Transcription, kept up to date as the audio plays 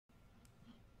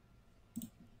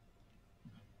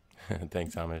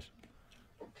Thanks, Amish.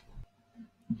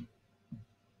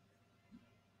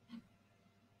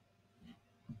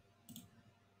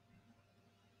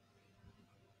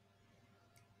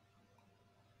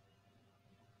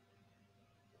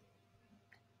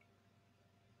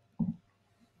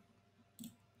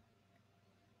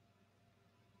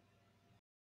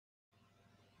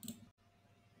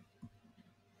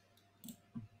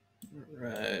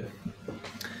 Right.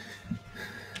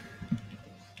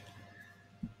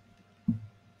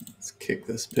 Let's kick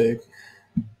this pig.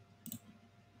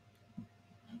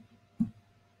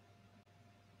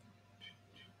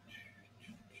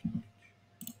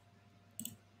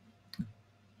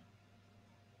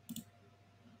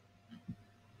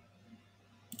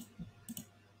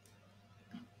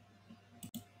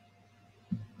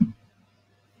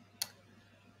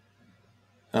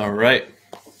 All right.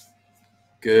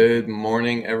 Good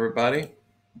morning, everybody.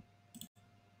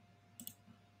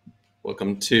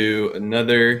 Welcome to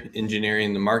another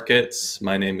Engineering the Markets.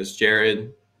 My name is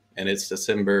Jared, and it's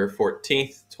December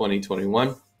 14th,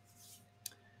 2021.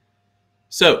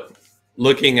 So,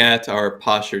 looking at our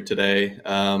posture today,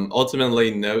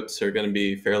 ultimately notes are going to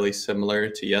be fairly similar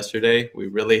to yesterday. We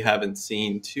really haven't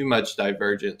seen too much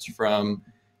divergence from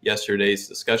yesterday's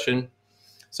discussion.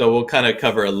 So we'll kind of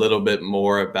cover a little bit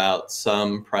more about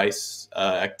some price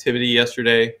activity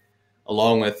yesterday,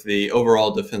 along with the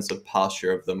overall defensive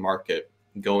posture of the market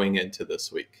going into this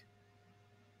week.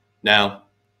 Now,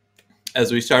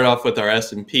 as we start off with our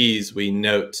S&Ps, we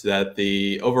note that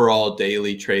the overall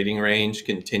daily trading range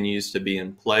continues to be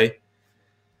in play.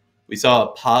 We saw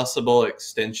a possible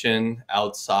extension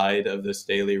outside of this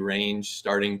daily range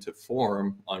starting to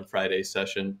form on Friday's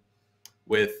session,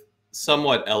 with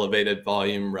somewhat elevated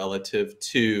volume relative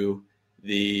to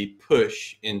the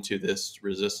push into this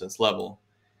resistance level.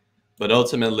 But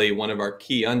ultimately, one of our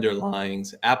key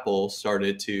underlyings, Apple,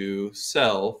 started to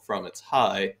sell from its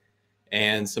high,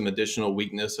 and some additional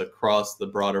weakness across the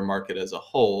broader market as a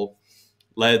whole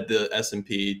led the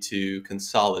S&P to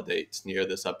consolidate near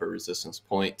this upper resistance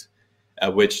point,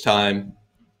 at which time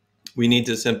we need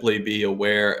to simply be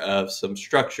aware of some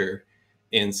structure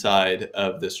inside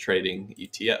of this trading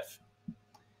ETF.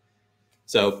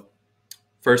 So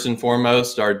first and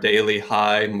foremost, our daily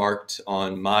high marked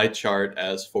on my chart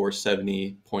as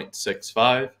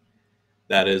 470.65.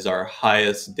 That is our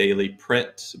highest daily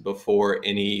print before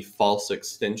any false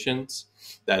extensions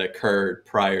that occurred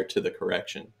prior to the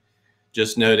correction.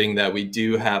 Just noting that we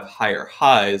do have higher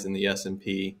highs in the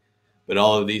S&P, but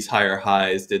all of these higher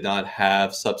highs did not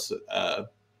have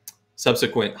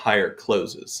subsequent higher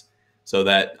closes. So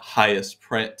that highest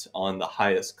print on the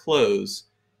highest close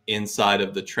inside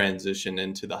of the transition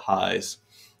into the highs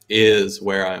is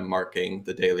where I'm marking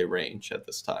the daily range at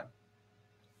this time.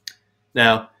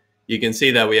 Now, you can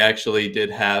see that we actually did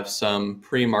have some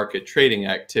pre-market trading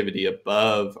activity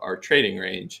above our trading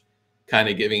range, kind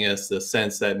of giving us the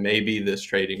sense that maybe this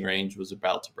trading range was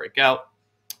about to break out.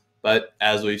 But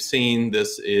as we've seen,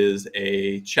 this is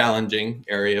a challenging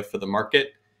area for the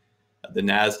market. The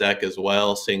NASDAQ as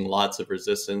well, seeing lots of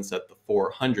resistance at the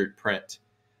 400 print.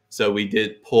 So we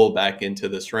did pull back into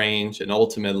this range and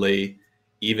ultimately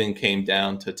even came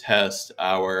down to test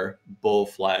our bull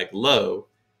flag low,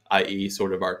 i.e.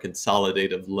 sort of our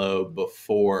consolidative low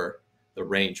before the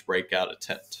range breakout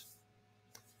attempt.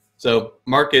 So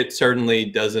market certainly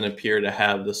doesn't appear to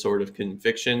have the sort of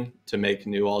conviction to make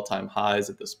new all-time highs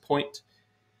at this point.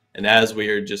 And as we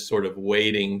are just sort of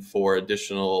waiting for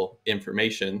additional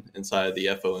information inside of the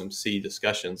FOMC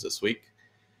discussions this week,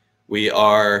 we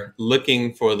are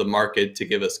looking for the market to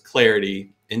give us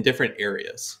clarity in different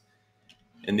areas.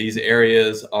 And these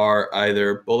areas are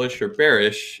either bullish or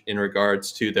bearish in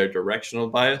regards to their directional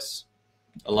bias,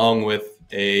 along with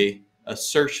an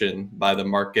assertion by the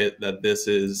market that this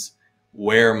is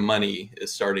where money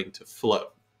is starting to flow.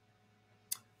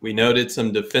 We noted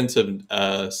some defensive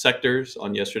sectors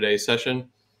on yesterday's session,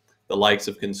 the likes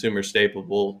of consumer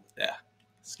staples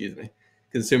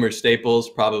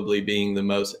probably being the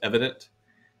most evident,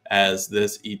 as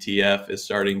this ETF is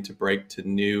starting to break to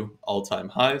new all-time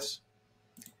highs.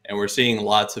 And we're seeing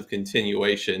lots of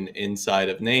continuation inside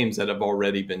of names that have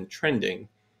already been trending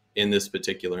in this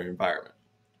particular environment.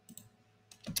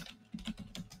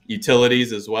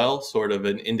 Utilities as well, sort of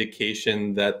an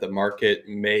indication that the market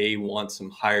may want some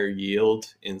higher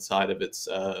yield inside of its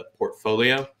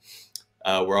portfolio.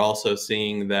 We're also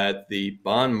seeing that the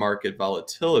bond market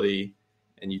volatility,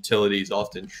 and utilities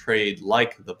often trade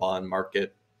like the bond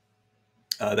market,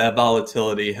 that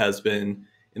volatility has been,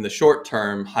 in the short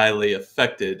term, highly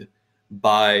affected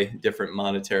by different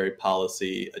monetary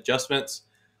policy adjustments,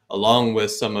 along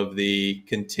with some of the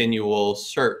continual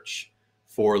search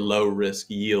for low risk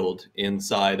yield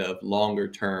inside of longer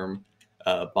term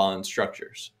bond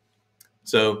structures.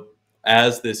 So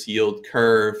as this yield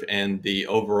curve and the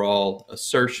overall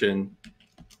assertion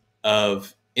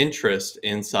of interest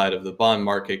inside of the bond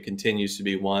market continues to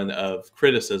be one of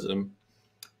criticism,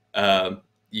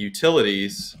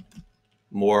 utilities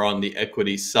more on the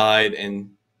equity side and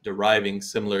deriving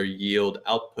similar yield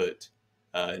output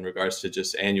in regards to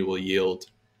just annual yield.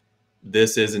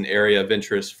 This is an area of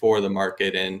interest for the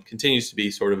market and continues to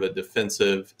be sort of a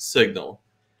defensive signal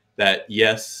that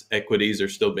yes, equities are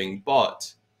still being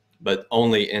bought, but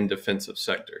only in defensive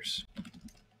sectors.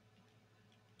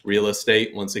 Real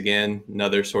estate, once again,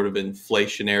 another sort of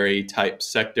inflationary type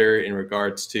sector in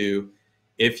regards to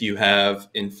if you have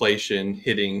inflation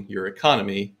hitting your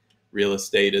economy, real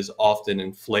estate is often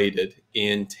inflated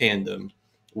in tandem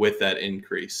with that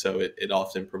increase. So it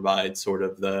often provides sort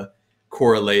of the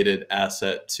correlated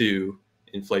asset to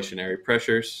inflationary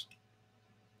pressures.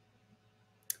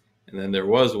 And then there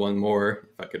was one more,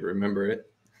 if I could remember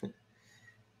it.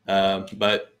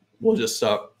 But we'll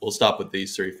stop with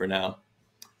these three for now.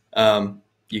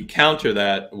 You counter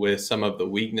that with some of the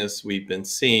weakness we've been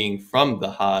seeing from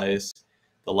the highs,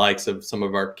 the likes of some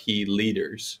of our key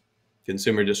leaders,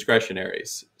 consumer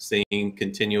discretionaries, seeing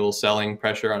continual selling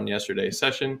pressure on yesterday's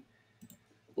session.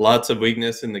 Lots of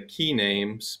weakness in the key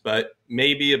names, but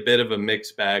maybe a bit of a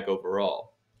mixed bag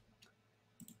overall.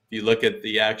 If you look at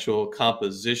the actual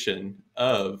composition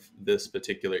of this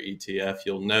particular ETF,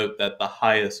 you'll note that the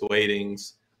highest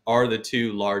weightings are the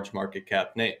two large market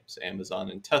cap names, Amazon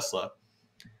and Tesla.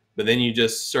 But then you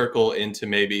just circle into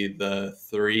maybe the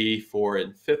 3, 4,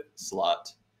 and 5th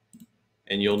slot,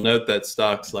 and you'll note that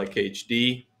stocks like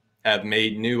HD have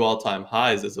made new all-time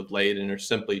highs as of late and are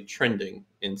simply trending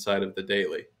inside of the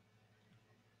daily.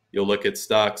 You'll look at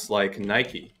stocks like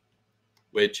Nike,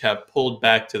 which have pulled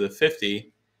back to the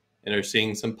 50 and are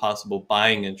seeing some possible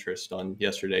buying interest on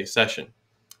yesterday's session.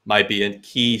 Might be a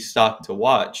key stock to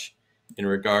watch in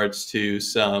regards to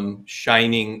some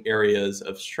shining areas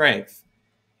of strength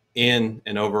in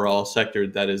an overall sector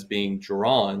that is being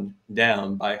drawn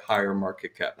down by higher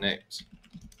market cap names.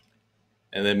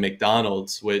 And then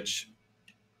McDonald's, which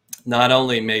not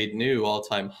only made new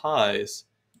all-time highs,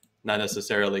 not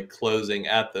necessarily closing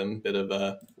at them, bit of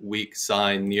a weak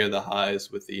sign near the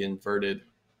highs with the inverted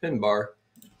pin bar,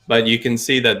 but you can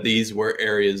see that these were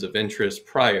areas of interest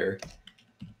prior.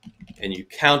 And you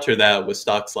counter that with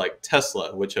stocks like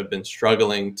Tesla, which have been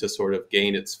struggling to sort of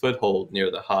gain its foothold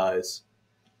near the highs,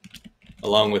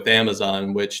 along with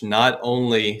Amazon, which not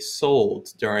only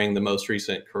sold during the most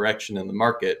recent correction in the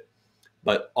market,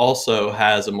 but also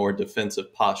has a more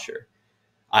defensive posture,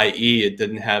 i.e. it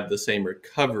didn't have the same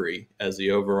recovery as the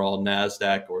overall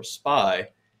NASDAQ or SPY,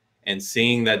 and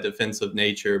seeing that defensive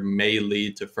nature may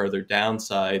lead to further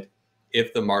downside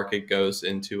if the market goes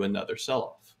into another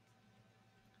sell-off.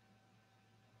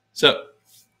 So,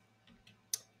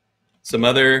 some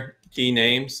other key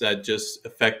names that just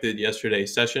affected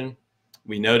yesterday's session.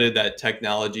 We noted that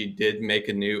technology did make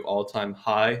a new all-time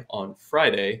high on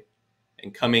Friday.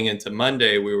 And coming into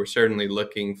Monday, we were certainly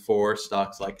looking for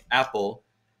stocks like Apple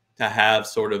to have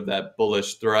sort of that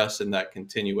bullish thrust and that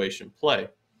continuation play.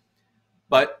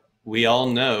 But we all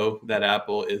know that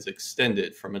Apple is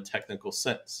extended from a technical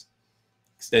sense.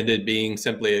 Extended being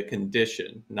simply a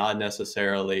condition, not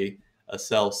necessarily a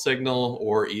sell signal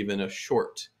or even a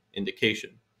short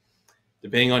indication.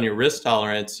 Depending on your risk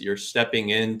tolerance, you're stepping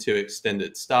into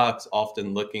extended stocks,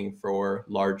 often looking for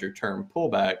larger term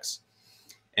pullbacks.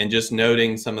 And just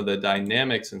noting some of the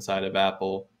dynamics inside of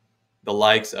Apple, the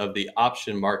likes of the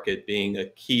option market being a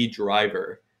key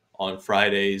driver on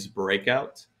Friday's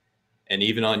breakout. And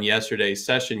even on yesterday's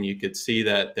session, you could see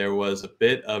that there was a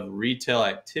bit of retail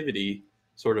activity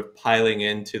sort of piling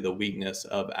into the weakness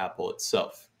of Apple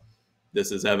itself.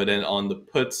 This is evident on the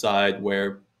put side,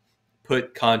 where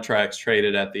put contracts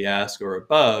traded at the ask or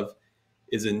above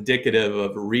is indicative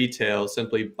of retail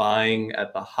simply buying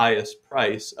at the highest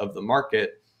price of the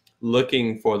market,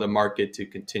 looking for the market to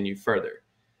continue further.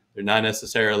 They're not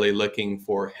necessarily looking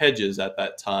for hedges at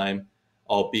that time,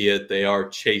 albeit they are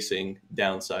chasing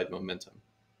downside momentum.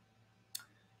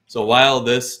 So while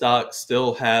this stock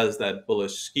still has that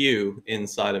bullish skew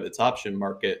inside of its option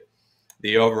market,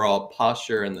 the overall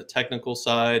posture and the technical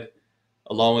side,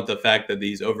 along with the fact that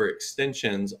these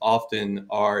overextensions often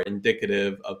are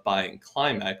indicative of buying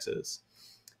climaxes,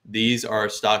 these are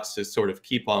stocks to sort of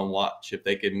keep on watch. If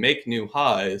they can make new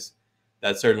highs,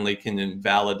 that certainly can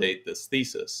invalidate this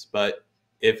thesis. But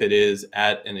if it is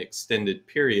at an extended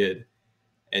period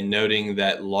and noting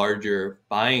that larger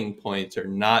buying points are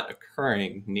not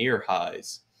occurring near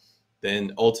highs,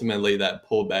 then ultimately that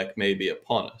pullback may be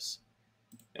upon us.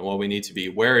 And what we need to be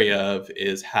wary of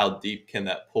is how deep can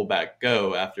that pullback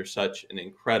go after such an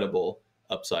incredible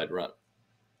upside run.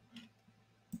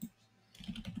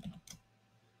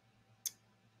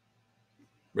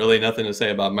 Really nothing to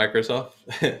say about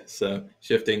Microsoft. So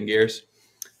shifting gears.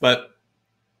 But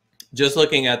just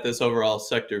looking at this overall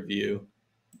sector view,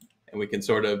 and we can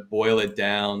sort of boil it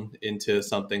down into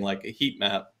something like a heat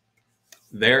map,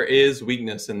 there is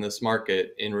weakness in this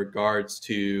market in regards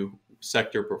to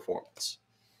sector performance.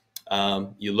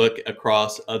 You look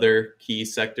across other key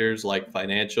sectors like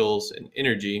financials and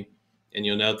energy, and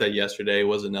you'll note that yesterday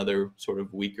was another sort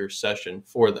of weaker session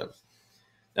for them.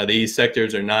 Now, these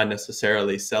sectors are not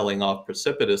necessarily selling off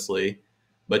precipitously,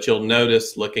 but you'll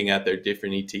notice looking at their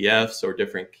different ETFs or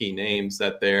different key names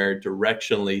that they're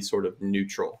directionally sort of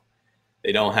neutral.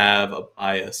 They don't have a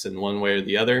bias in one way or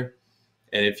the other.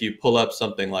 And if you pull up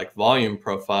something like volume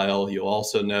profile, you'll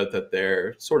also note that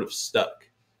they're sort of stuck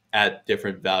at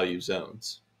different value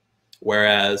zones.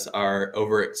 Whereas our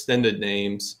overextended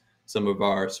names, some of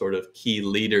our sort of key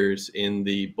leaders in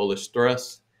the bullish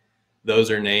thrust,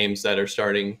 those are names that are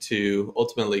starting to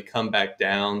ultimately come back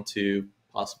down to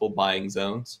possible buying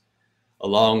zones,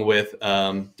 along with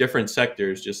different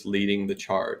sectors just leading the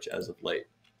charge as of late.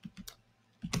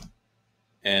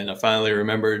 And I finally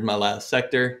remembered my last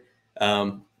sector.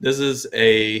 This is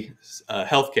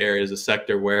healthcare is a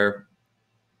sector where,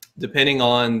 depending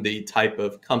on the type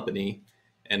of company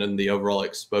and on the overall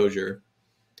exposure,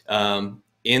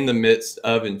 in the midst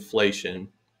of inflation,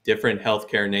 different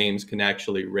healthcare names can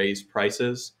actually raise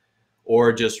prices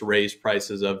or just raise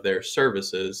prices of their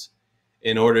services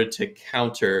in order to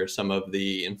counter some of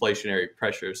the inflationary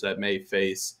pressures that may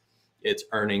face its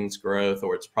earnings growth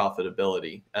or its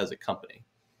profitability as a company.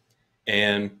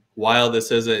 And while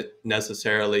this isn't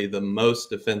necessarily the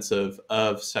most defensive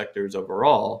of sectors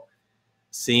overall,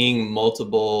 seeing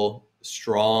multiple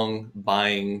strong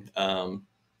buying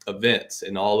events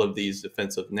in all of these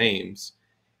defensive names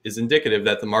is indicative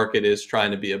that the market is trying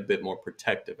to be a bit more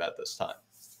protective at this time.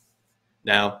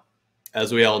 Now,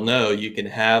 as we all know, you can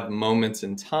have moments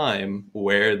in time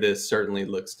where this certainly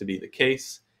looks to be the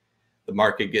case. The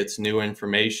market gets new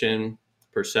information,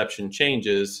 perception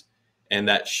changes, and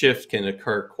that shift can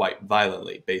occur quite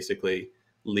violently, basically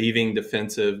leaving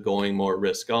defensive, going more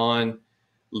risk on,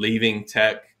 leaving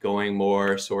tech, going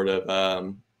more sort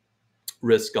of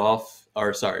risk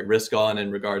on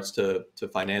in regards to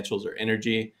financials or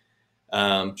energy,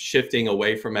 shifting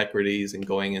away from equities and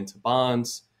going into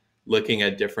bonds, looking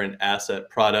at different asset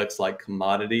products like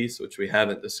commodities, which we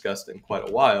haven't discussed in quite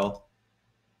a while.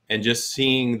 And just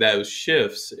seeing those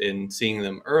shifts and seeing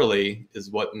them early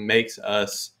is what makes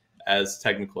us, as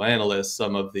technical analysts,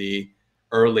 some of the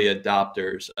early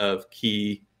adopters of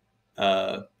key,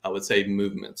 I would say,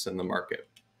 movements in the market.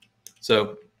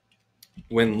 So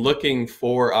when looking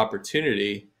for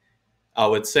opportunity, I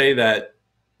would say that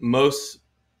most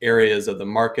areas of the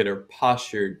market are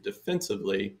postured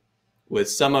defensively, with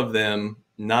some of them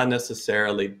not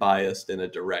necessarily biased in a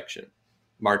direction.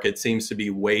 Market seems to be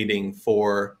waiting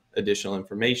for additional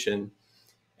information,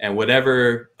 and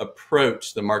whatever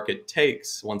approach the market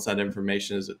takes once that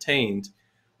information is attained,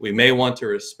 we may want to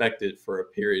respect it for a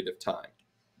period of time,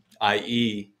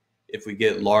 i.e., if we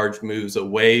get large moves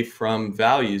away from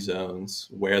value zones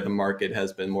where the market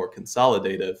has been more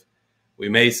consolidative, we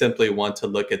may simply want to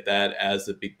look at that as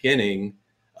the beginning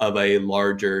of a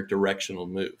larger directional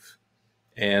move.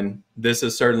 And this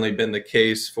has certainly been the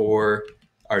case for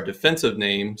our defensive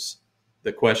names.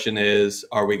 The question is,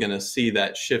 are we going to see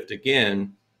that shift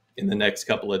again in the next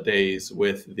couple of days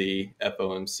with the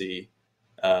FOMC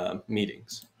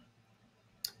meetings?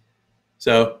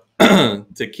 So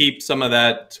to keep some of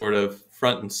that sort of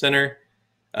front and center,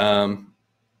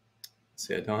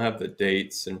 see, I don't have the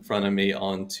dates in front of me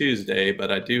on Tuesday,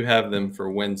 but I do have them for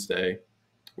Wednesday.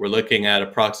 We're looking at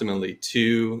approximately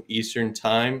 2 Eastern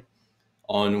time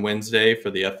on Wednesday for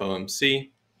the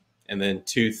FOMC, and then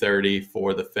 2:30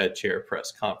 for the Fed Chair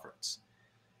press conference.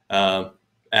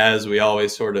 As we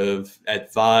always sort of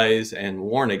advise and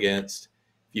warn against,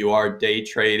 if you are day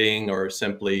trading or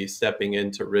simply stepping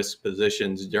into risk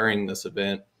positions during this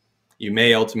event, you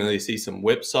may ultimately see some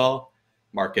whipsaw.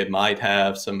 Market might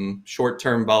have some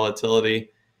short-term volatility,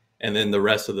 and then the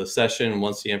rest of the session,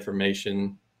 once the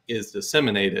information is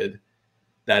disseminated,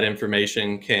 that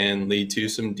information can lead to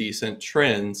some decent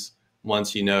trends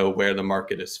once you know where the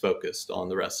market is focused on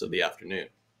the rest of the afternoon.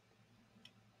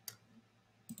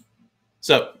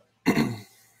 So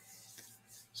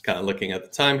just kind of looking at the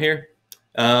time here.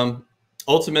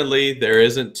 ultimately, there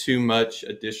isn't too much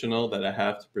additional that I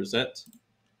have to present.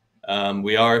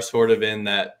 We are sort of in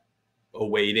that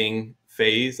awaiting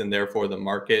phase, and therefore the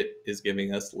market is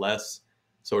giving us less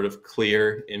sort of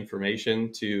clear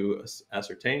information to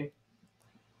ascertain.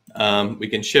 We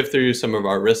can shift through some of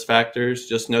our risk factors.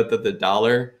 Just note that the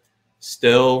dollar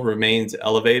still remains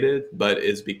elevated, but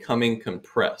is becoming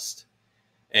compressed.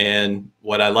 And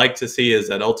what I like to see is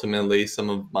that ultimately some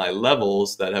of my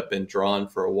levels that have been drawn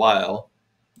for a while,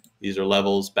 these are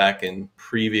levels back in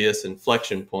previous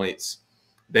inflection points,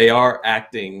 they are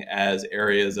acting as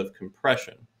areas of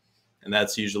compression. And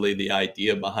that's usually the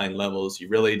idea behind levels. You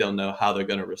really don't know how they're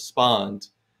going to respond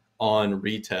on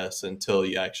retests until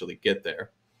you actually get there.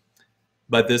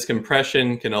 But this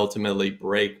compression can ultimately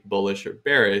break bullish or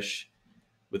bearish,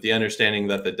 with the understanding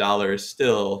that the dollar is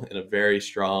still in a very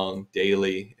strong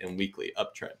daily and weekly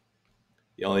uptrend.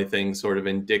 The only thing sort of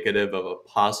indicative of a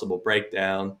possible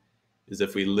breakdown is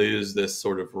if we lose this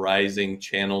sort of rising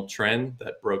channel trend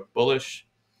that broke bullish,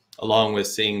 along with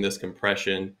seeing this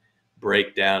compression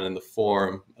break down in the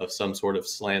form of some sort of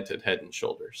slanted head and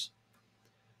shoulders.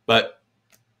 But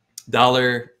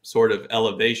dollar sort of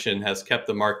elevation has kept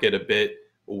the market a bit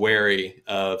wary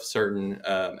of certain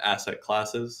asset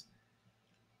classes.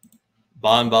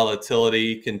 Bond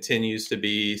volatility continues to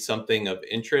be something of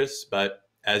interest, but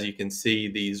as you can see,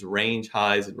 these range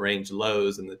highs and range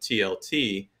lows in the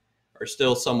TLT are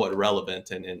still somewhat relevant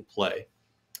and in play.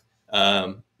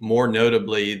 More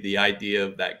notably, the idea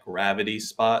of that gravity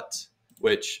spot,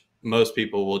 which most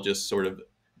people will just sort of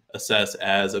assess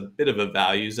as a bit of a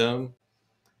value zone.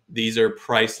 These are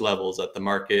price levels that the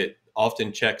market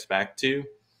often checks back to.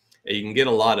 And you can get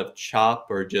a lot of chop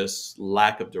or just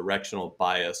lack of directional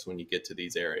bias when you get to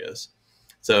these areas.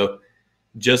 So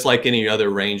just like any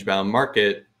other range bound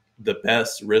market, the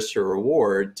best risk to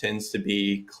reward tends to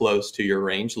be close to your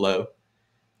range low.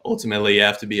 Ultimately, you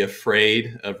have to be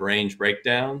afraid of range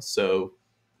breakdowns. So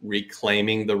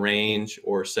reclaiming the range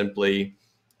or simply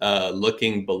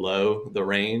looking below the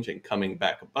range and coming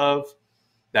back above,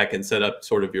 that can set up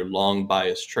sort of your long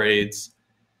bias trades.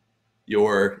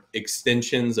 Your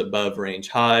extensions above range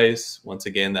highs, once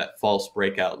again, that false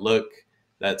breakout look,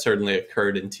 that certainly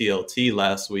occurred in TLT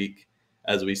last week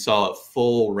as we saw a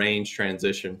full range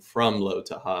transition from low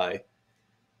to high.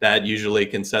 That usually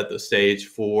can set the stage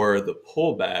for the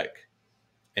pullback.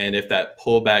 And if that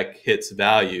pullback hits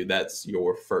value, that's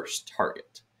your first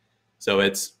target. So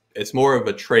it's more of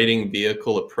a trading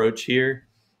vehicle approach here,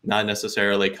 not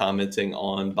necessarily commenting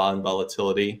on bond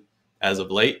volatility as of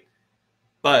late,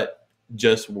 but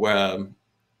just to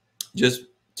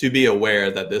be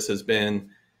aware that this has been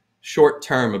short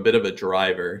term a bit of a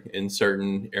driver in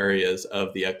certain areas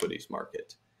of the equities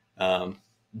market.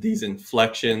 These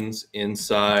inflections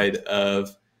inside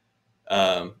of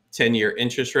 10-year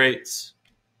interest rates,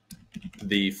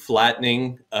 the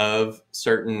flattening of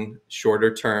certain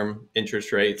shorter term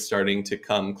interest rates starting to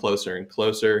come closer and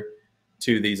closer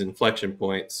to these inflection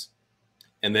points.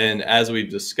 And then, as we've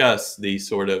discussed, the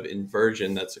sort of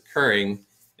inversion that's occurring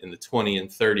in the 20 and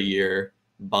 30-year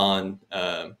bond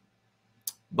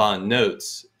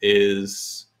notes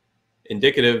is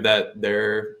indicative that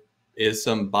there is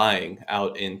some buying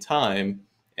out in time,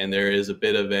 and there is a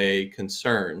bit of a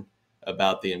concern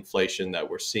about the inflation that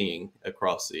we're seeing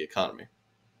across the economy.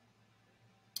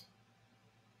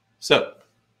 So,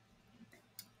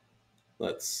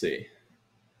 let's see.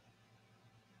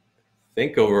 I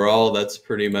think overall that's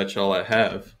pretty much all I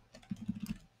have.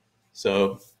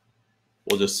 So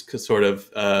we'll just sort of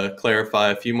clarify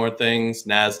a few more things.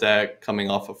 NASDAQ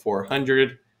coming off of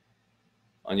 400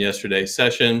 on yesterday's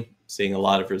session, seeing a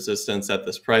lot of resistance at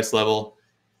this price level.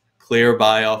 Clear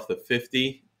buy off the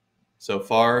 50 so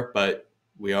far, but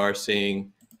we are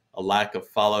seeing a lack of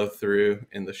follow through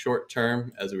in the short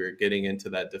term as we are getting into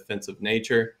that defensive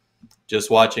nature. Just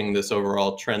watching this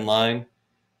overall trend line,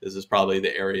 this is probably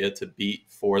the area to beat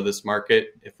for this market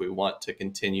if we want to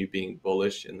continue being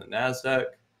bullish in the NASDAQ.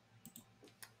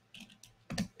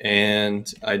 And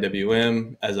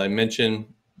IWM, as I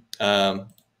mentioned a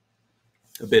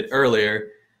bit earlier,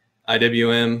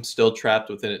 IWM still trapped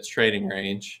within its trading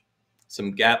range. Some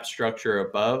gap structure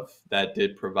above that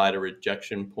did provide a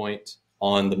rejection point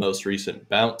on the most recent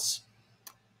bounce.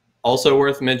 Also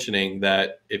worth mentioning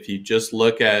that if you just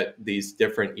look at these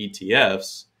different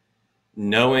ETFs,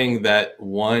 knowing that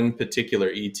one particular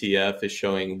ETF is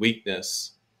showing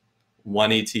weakness, one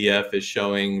ETF is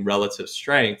showing relative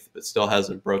strength, but still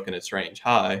hasn't broken its range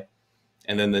high,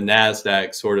 and then the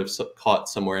NASDAQ sort of caught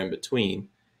somewhere in between.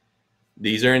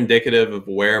 These are indicative of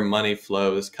where money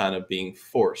flow is kind of being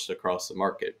forced across the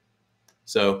market.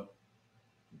 So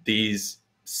these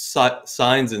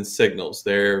signs and signals.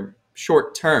 They're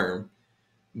short term,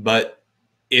 but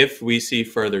if we see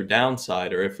further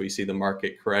downside or if we see the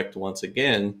market correct once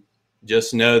again,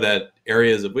 just know that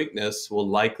areas of weakness will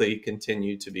likely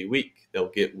continue to be weak. They'll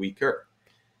get weaker.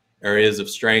 Areas of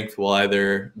strength will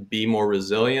either be more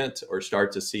resilient or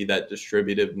start to see that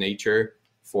distributive nature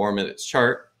form in its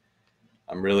chart.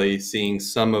 I'm really seeing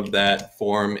some of that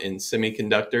form in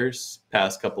semiconductors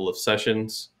past couple of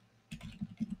sessions.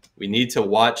 We need to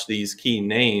watch these key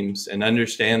names and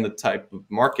understand the type of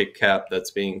market cap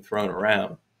that's being thrown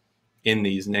around in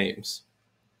these names.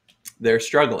 They're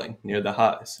struggling near the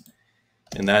highs,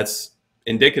 and that's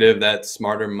indicative that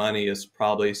smarter money is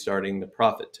probably starting to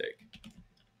profit take.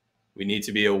 We need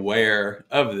to be aware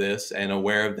of this and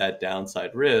aware of that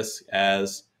downside risk,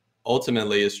 as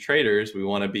ultimately as traders, we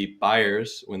want to be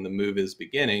buyers when the move is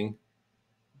beginning,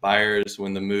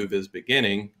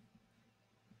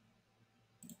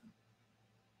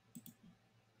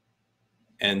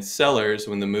 and sellers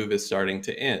when the move is starting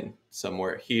to end.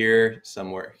 Somewhere here,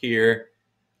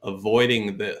 avoiding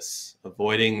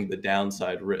the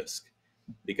downside risk.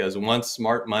 Because once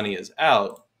smart money is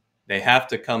out, they have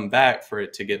to come back for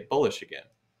it to get bullish again.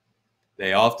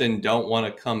 They often don't want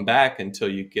to come back until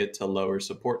you get to lower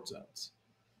support zones.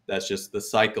 That's just the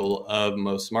cycle of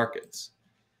most markets.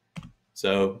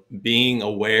 So being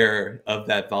aware of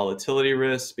that volatility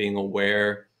risk, being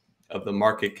aware of the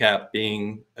market cap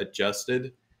being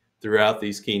adjusted throughout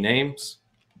these key names,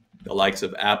 the likes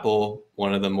of Apple,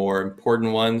 one of the more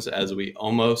important ones, as we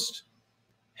almost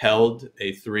held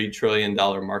a $3 trillion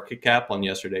market cap on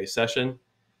yesterday's session.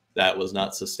 That was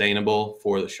not sustainable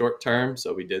for the short term,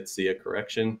 so we did see a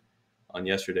correction on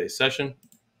yesterday's session.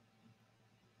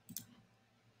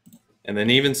 And then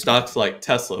even stocks like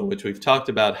Tesla, which we've talked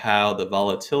about how the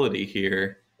volatility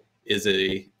here is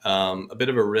a bit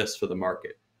of a risk for the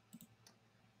market.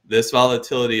 This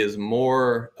volatility is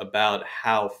more about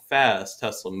how fast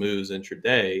Tesla moves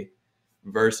intraday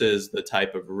versus the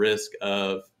type of risk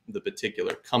of the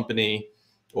particular company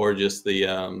or just the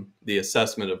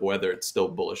assessment of whether it's still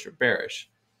bullish or bearish.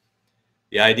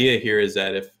 The idea here is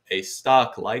that if a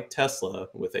stock like Tesla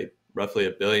with a roughly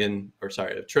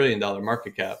 $1 trillion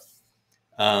market cap,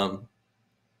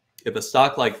 if a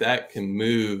stock like that can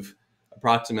move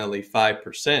approximately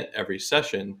 5% every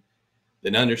session,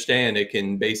 then understand it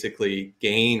can basically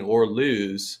gain or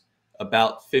lose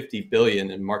about 50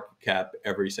 billion in market cap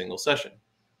every single session.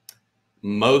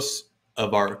 Most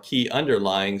of our key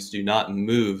underlyings do not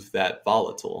move that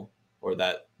volatile or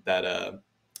that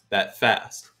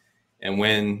fast. And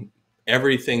when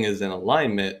everything is in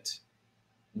alignment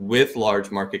with large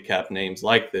market cap names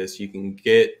like this, you can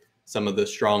get some of the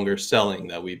stronger selling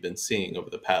that we've been seeing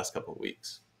over the past couple of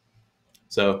weeks.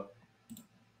 So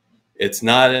it's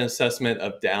not an assessment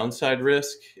of downside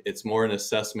risk. It's more an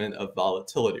assessment of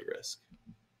volatility risk.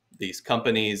 These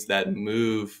companies that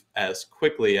move as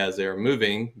quickly as they're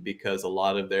moving, because a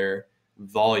lot of their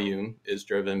volume is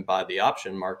driven by the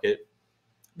option market,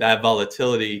 that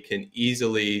volatility can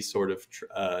easily sort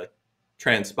of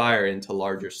transpire into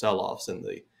larger sell-offs in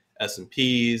the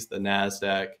S&Ps, the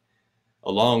NASDAQ,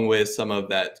 along with some of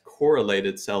that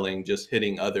correlated selling just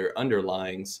hitting other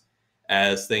underlyings,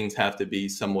 as things have to be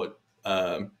somewhat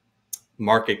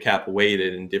market cap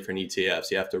weighted in different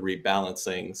ETFs. You have to rebalance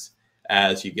things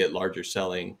as you get larger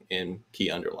selling in key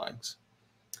underlyings.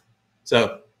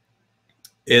 So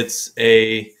it's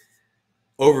a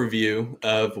overview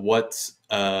of what's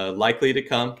likely to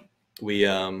come. We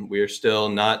are still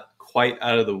not quite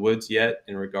out of the woods yet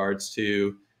in regards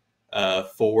to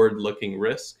forward-looking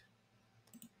risk.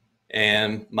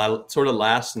 And my sort of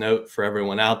last note for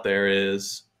everyone out there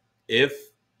is, if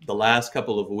the last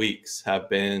couple of weeks have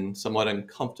been somewhat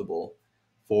uncomfortable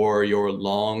for your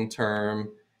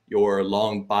long-term, your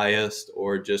long biased,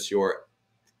 or just your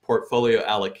portfolio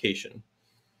allocation,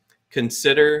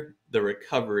 consider the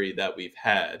recovery that we've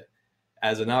had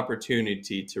as an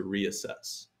opportunity to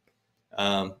reassess.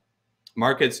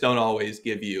 Markets don't always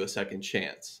give you a second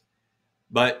chance,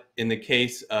 but in the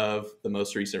case of the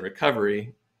most recent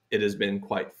recovery, it has been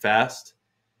quite fast.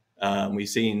 We've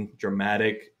seen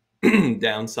dramatic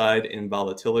downside in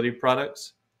volatility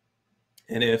products.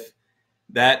 And if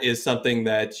that is something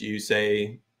that you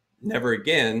say, never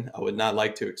again, I would not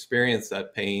like to experience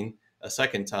that pain a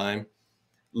second time,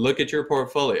 look at your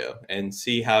portfolio and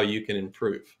see how you can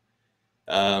improve.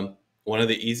 One of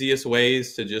the easiest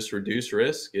ways to just reduce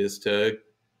risk is to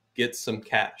get some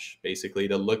cash, basically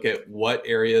to look at what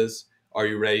areas are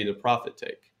you ready to profit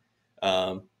take.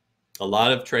 A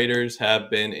lot of traders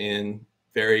have been in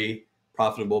very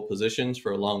profitable positions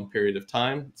for a long period of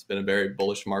time. It's been a very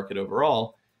bullish market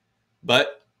overall.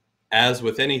 But as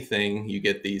with anything, you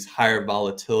get these higher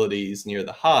volatilities near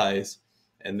the highs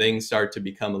and things start to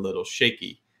become a little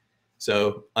shaky.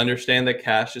 So understand that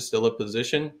cash is still a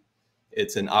position.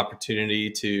 It's an opportunity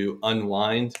to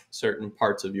unwind certain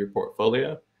parts of your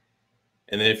portfolio.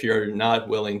 And then if you're not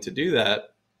willing to do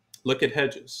that, look at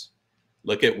hedges.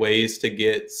 Look at ways to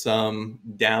get some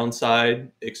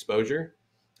downside exposure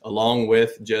along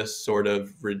with just sort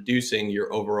of reducing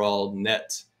your overall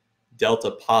net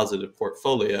delta positive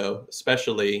portfolio,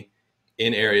 especially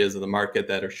in areas of the market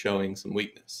that are showing some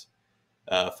weakness.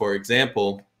 For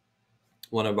example,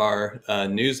 one of our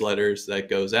newsletters that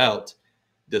goes out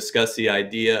discuss the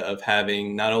idea of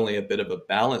having not only a bit of a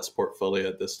balanced portfolio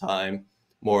at this time,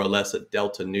 more or less a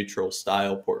delta neutral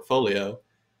style portfolio,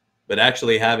 but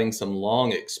actually having some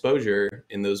long exposure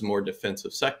in those more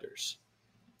defensive sectors.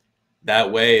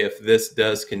 That way, if this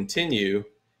does continue,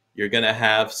 you're going to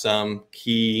have some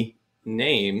key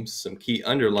names, some key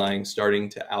underlying starting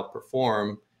to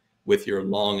outperform with your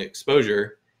long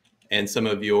exposure, and some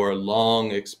of your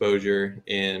long exposure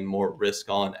in more risk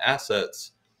on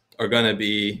assets are going to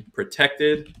be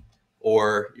protected,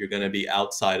 or you're going to be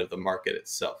outside of the market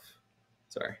itself.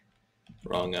 Sorry,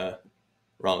 wrong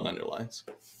wrong underlines.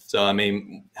 So I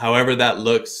mean, however that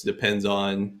looks depends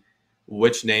on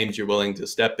which names you're willing to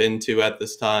step into at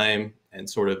this time and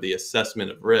sort of the assessment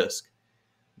of risk.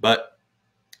 But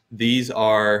these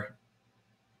are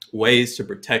ways to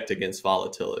protect against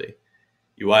volatility.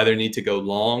 You either need to go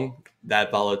long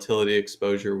that volatility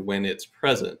exposure when it's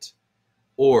present,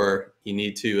 or you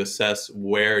need to assess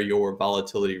where your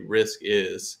volatility risk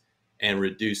is and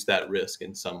reduce that risk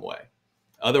in some way.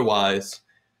 Otherwise,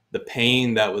 the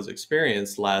pain that was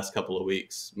experienced last couple of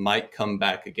weeks might come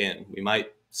back again. We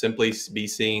might simply be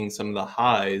seeing some of the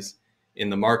highs in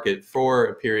the market for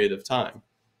a period of time.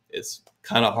 It's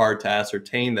kind of hard to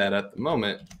ascertain that at the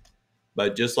moment,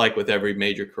 but just like with every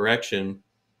major correction,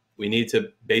 we need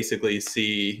to basically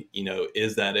see,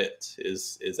 is that it?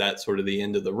 Is that sort of the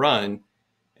end of the run?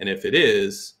 And if it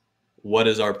is, what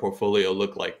does our portfolio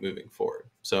look like moving forward?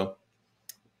 So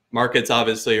markets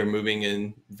obviously are moving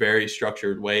in very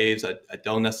structured waves. I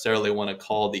don't necessarily want to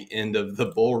call the end of the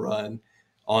bull run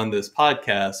on this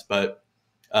podcast, but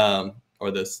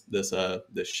or this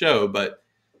show, but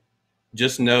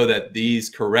just know that these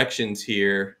corrections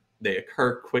here, they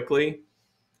occur quickly.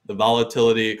 The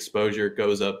volatility exposure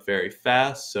goes up very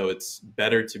fast, so it's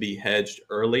better to be hedged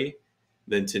early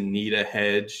than to need a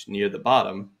hedge near the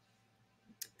bottom.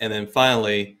 And then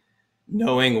finally,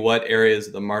 knowing what areas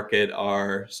of the market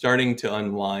are starting to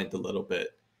unwind a little bit.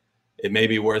 It may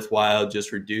be worthwhile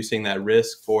just reducing that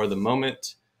risk for the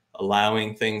moment,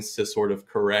 allowing things to sort of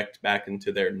correct back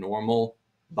into their normal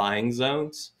buying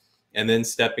zones, and then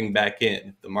stepping back in.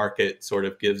 If the market sort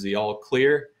of gives the all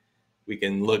clear, we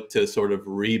can look to sort of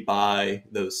rebuy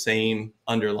those same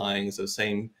underlyings, those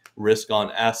same risk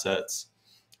on assets,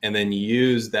 and then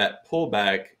use that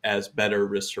pullback as better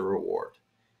risk to reward.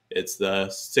 It's the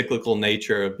cyclical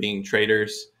nature of being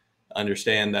traders.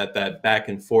 Understand that that back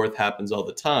and forth happens all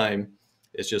the time.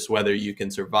 It's just whether you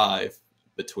can survive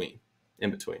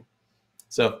in between.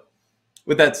 So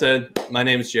with that said, my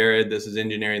name is Jared. This is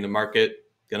Engineering the Market.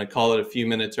 Going to call it a few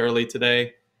minutes early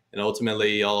today. And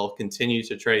ultimately, I'll continue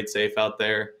to trade safe out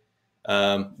there.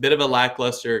 Bit of a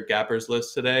lackluster gappers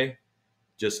list today.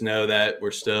 Just know that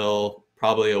we're still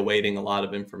probably awaiting a lot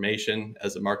of information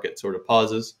as the market sort of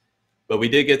pauses. But we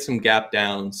did get some gap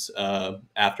downs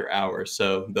after hours.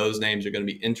 So those names are going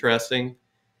to be interesting.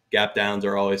 Gap downs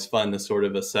are always fun to sort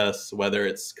of assess whether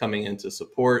it's coming into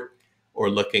support or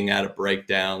looking at a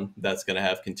breakdown that's going to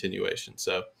have continuation.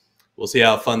 So we'll see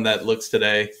how fun that looks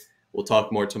today. We'll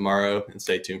talk more tomorrow, and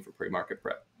stay tuned for pre-market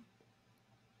prep.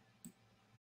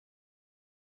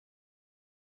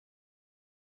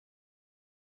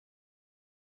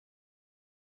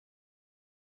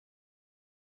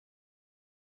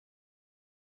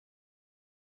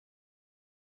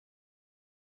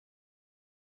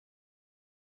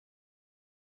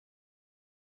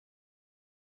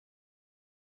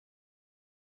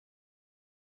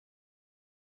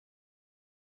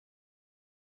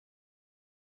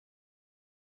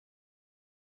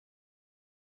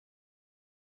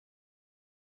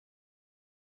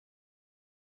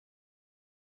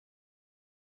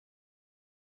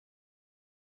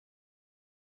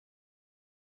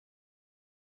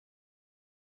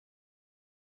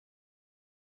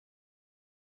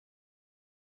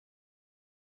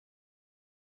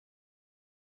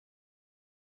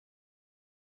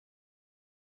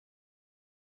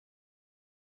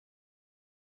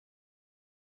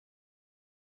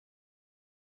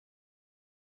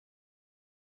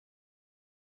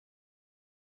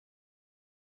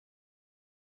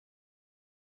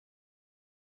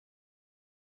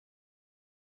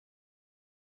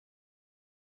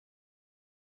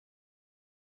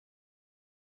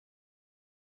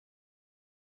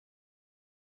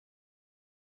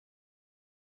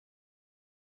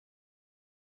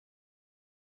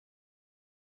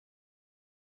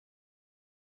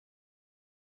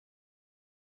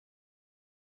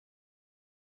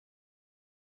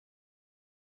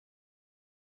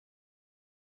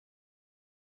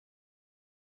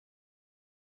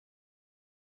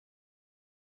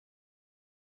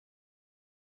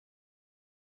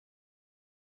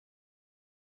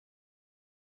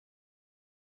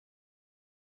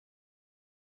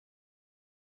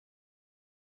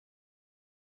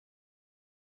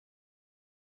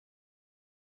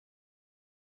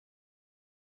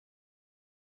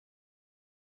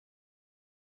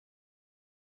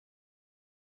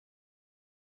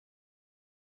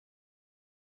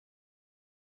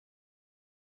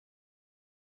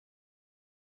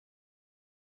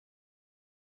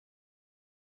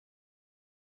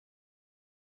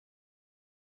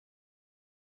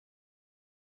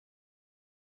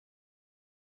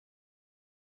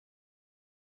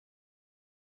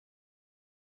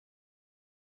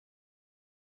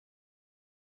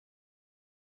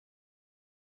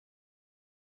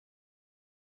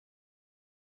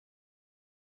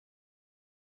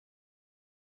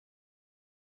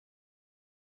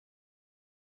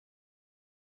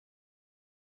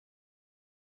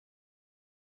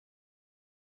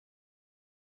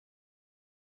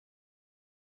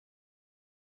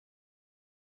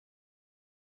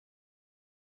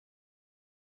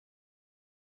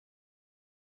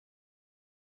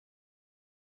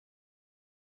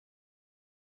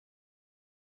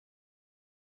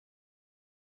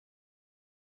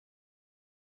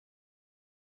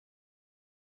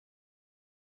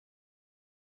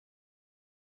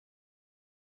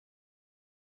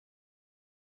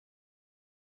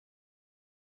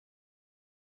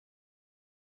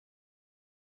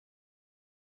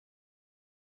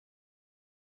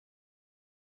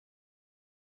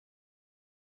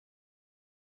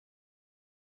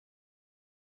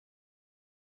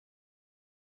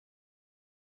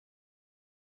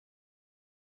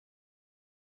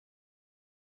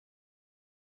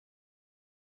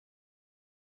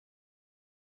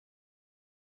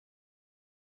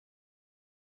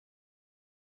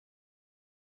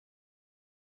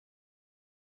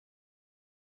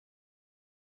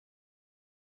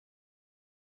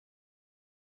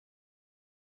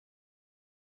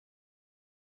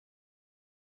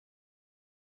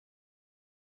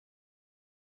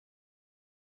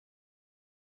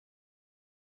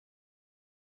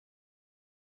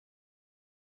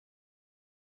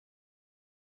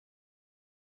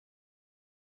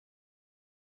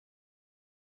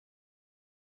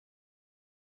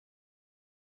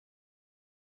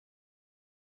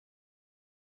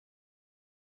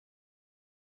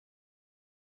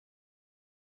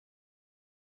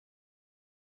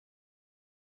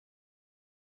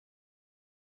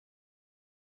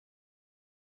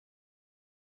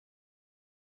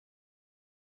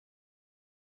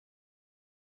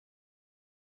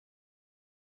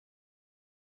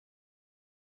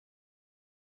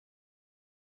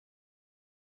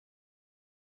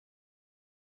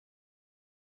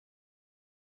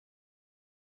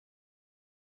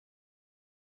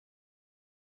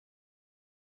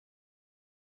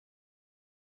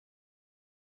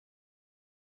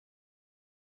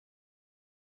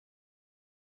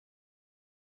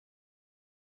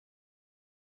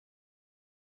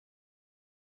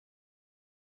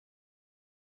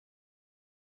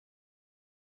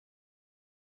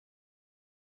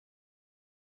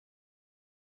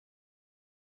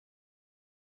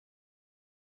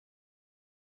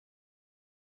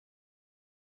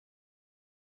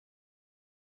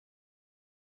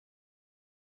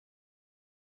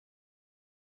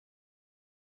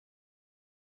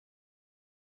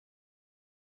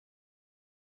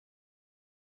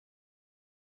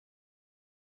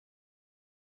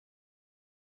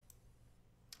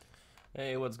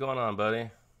 Hey, what's going on, buddy?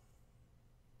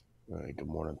 Hey, good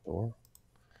morning, Thor.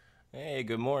 Hey,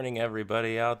 good morning,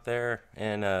 everybody out there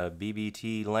in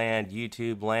BBT land,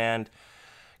 YouTube land.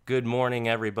 Good morning,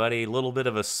 everybody. A little bit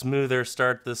of a smoother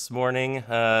start this morning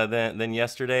than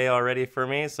yesterday already for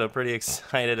me, so pretty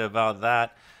excited about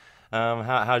that.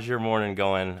 How's your morning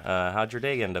going? How'd your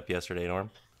day end up yesterday,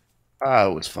 Norm?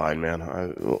 It was fine, man.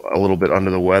 A little bit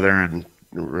under the weather and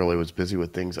really was busy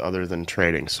with things other than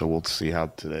trading. So we'll see how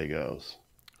today goes.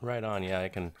 Right on. Yeah,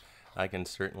 I can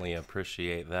certainly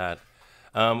appreciate that.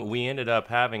 We ended up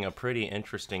having a pretty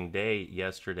interesting day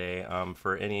yesterday.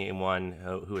 For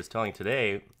anyone who is telling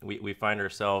today, we find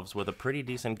ourselves with a pretty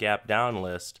decent gap down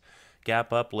list,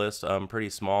 gap up list,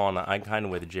 pretty small. And I'm kind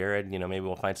of with Jared. Maybe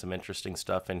we'll find some interesting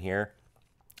stuff in here.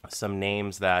 Some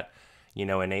names that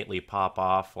innately pop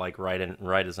off like right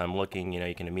as I'm looking.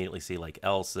 You can immediately see like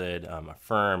Elsid,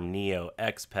 Affirm, Neo,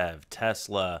 XPEV,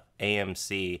 Tesla,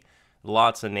 AMC.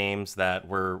 Lots of names that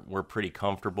we're pretty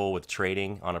comfortable with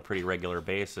trading on a pretty regular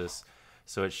basis.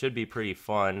 So it should be pretty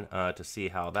fun to see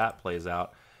how that plays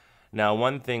out. Now,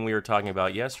 one thing we were talking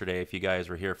about yesterday, if you guys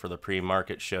were here for the pre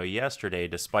market show yesterday,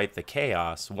 despite the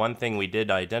chaos, one thing we did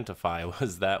identify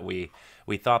was that we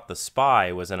thought the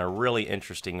SPY was in a really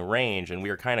interesting range, and we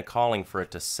were kind of calling for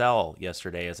it to sell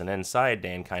yesterday as an inside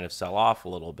day and kind of sell off a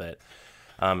little bit.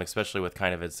 Especially with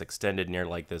kind of it's extended near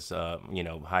like this,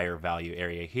 higher value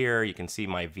area here. You can see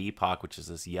my VPOC, which is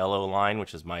this yellow line,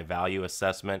 which is my value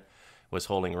assessment, was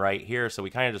holding right here. So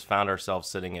we kind of just found ourselves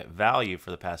sitting at value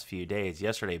for the past few days.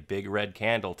 Yesterday, big red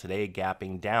candle. Today,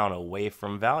 gapping down away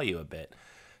from value a bit.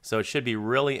 So it should be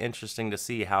really interesting to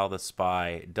see how the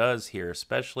SPY does here,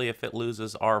 especially if it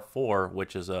loses R4,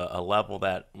 which is a level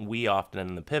that we often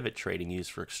in the pivot trading use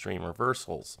for extreme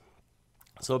reversals.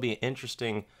 So it'll be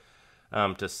interesting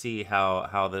to see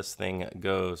how this thing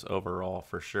goes overall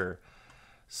for sure.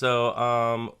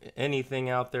 So, anything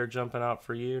out there jumping out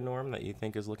for you, Norm, that you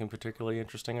think is looking particularly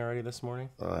interesting already this morning?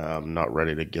 I'm not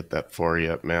ready to get that far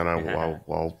yet, man.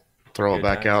 I'll throw it Good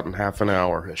back times. out in half an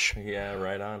hour ish. Yeah,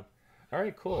 right on. All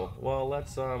right, cool. Well,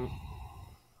 let's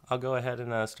I'll go ahead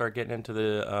and start getting into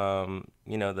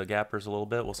the gappers a little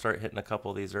bit. We'll start hitting a couple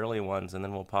of these early ones, and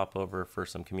then we'll pop over for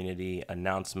some community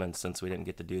announcements since we didn't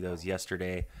get to do those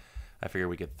yesterday. I figure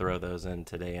we could throw those in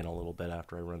today in a little bit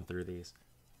after I run through these.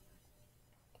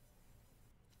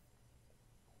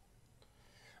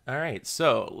 All right,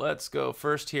 so let's go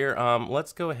first here.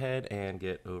 Let's go ahead and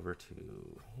get over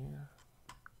to here.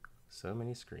 So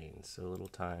many screens, so little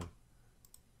time.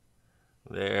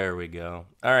 There we go.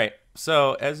 All right,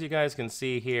 so as you guys can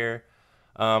see here,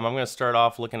 I'm going to start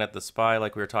off looking at the SPY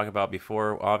like we were talking about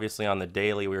before. Obviously, on the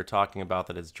daily, we were talking about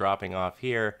that it's dropping off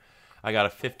here. I got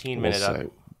a 15 We'll minute up. say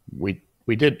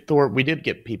we did Thor. We did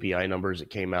get PPI numbers. It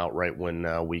came out right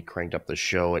when we cranked up the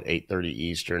show at 8:30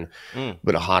 Eastern, Mm,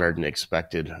 but hotter than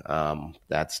expected.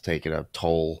 That's taken a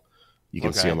toll. You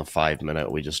can see on okay. the 5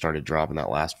 minute. We just started dropping that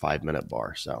last 5 minute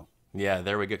bar. Yeah,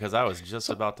 there we go. Because I was just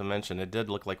So about to mention it did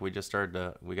look like we just started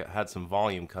to had some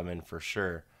volume come in for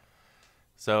sure.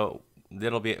 So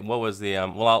it'll be what was the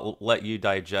well I'll let you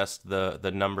digest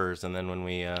the numbers and then when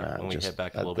we hit just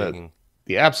back a little bit you the can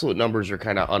the absolute numbers are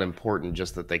kind of unimportant,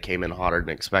 just that they came in hotter than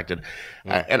expected.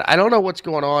 mm, And I don't know what's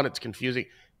going on. It's confusing.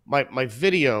 My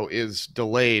video is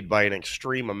delayed by an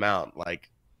extreme amount, like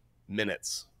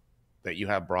minutes that you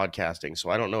have broadcasting.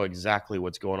 So I don't know exactly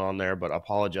what's going on there, but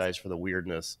apologize for the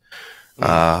weirdness.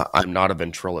 mm. I'm not a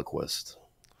ventriloquist.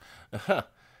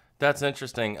 That's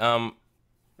interesting.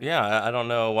 Yeah, I don't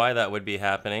know why that would be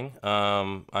happening.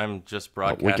 I'm just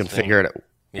We can broadcasting. figure it.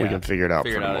 We Yeah, can figure it out figure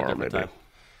for it out at a tomorrow, different maybe. time.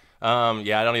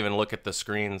 Yeah, I don't even look at the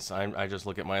screens. I just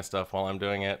look at my stuff while I'm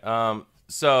doing it.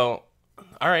 So,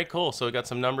 all right, cool. So we got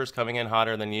some numbers coming in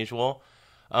hotter than usual.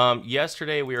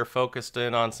 Yesterday we were focused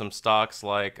in on some stocks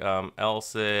like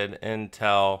LCID,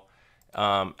 Intel,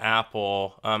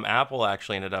 Apple. Apple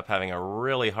actually ended up having a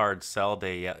really hard sell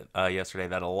day yesterday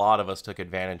that a lot of us took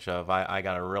advantage of. I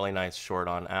got a really nice short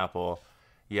on Apple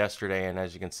yesterday, and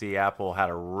as you can see, Apple had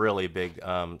a really big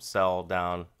sell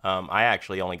down. I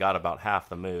actually only got about half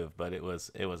the move, but it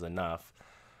was enough.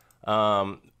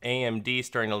 AMD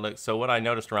starting to look. So what I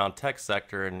noticed around tech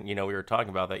sector, and we were talking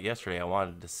about that yesterday. I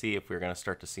wanted to see if we were going to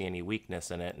start to see any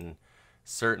weakness in it, and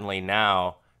certainly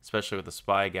now, especially with the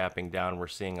SPY gapping down, we're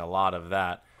seeing a lot of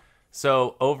that.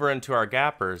 So over into our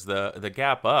gappers, the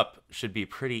gap up should be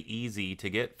pretty easy to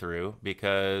get through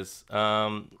because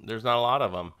there's not a lot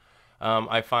of them.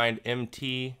 I find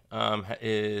MT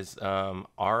is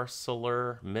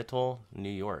ArcelorMittal, New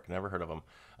York. Never heard of them.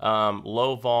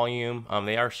 Low volume.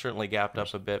 They are certainly gapped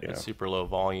up a bit, but Yeah. super low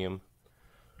volume.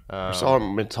 Um,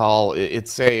 ArcelorMittal.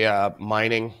 It's a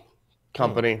mining.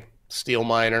 company, steel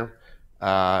miner.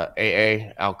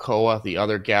 AA Alcoa, the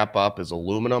other gap up is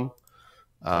aluminum.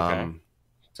 Okay.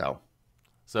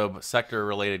 So Sector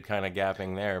related kind of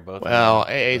gapping there, both of well,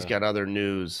 them. AA's got other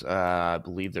news. I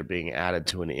believe they're being added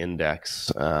to an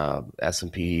index,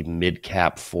 S&P Mid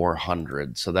Cap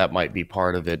 400. So that might be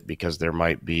part of it because there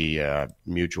might be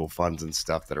mutual funds and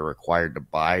stuff that are required to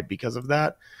buy because of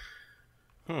that.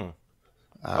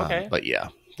 Okay. But yeah,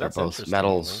 they're That's both interesting,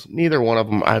 metals. Neither one of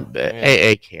them.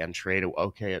 AA can trade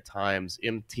okay at times.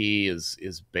 MT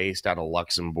is based out of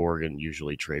Luxembourg and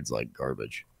usually trades like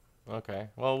garbage. Okay.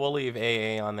 Well, we'll leave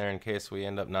AA on there in case we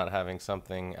end up not having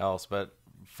something else. But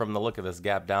from the look of this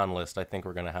gap down list, I think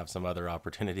we're going to have some other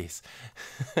opportunities.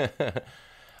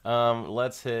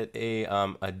 Let's hit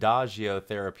a Adagio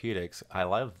Therapeutics. I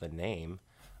love the name.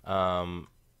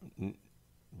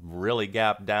 Really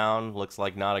gap down. Looks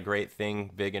like not a great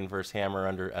thing. Big inverse hammer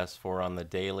under S4 on the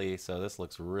daily. So this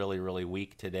looks really, really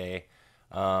weak today.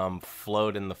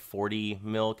 Float in the 40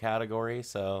 mil category.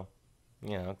 So,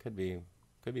 could be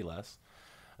less.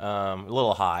 A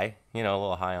little high, a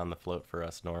little high on the float for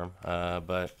us, Norm.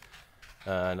 But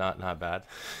not bad.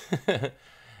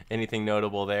 Anything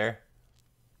notable there?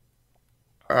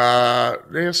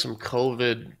 There's some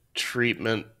COVID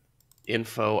treatment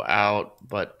info out,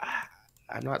 but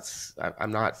I'm not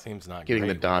Seems not getting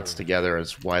great, the dots really. Together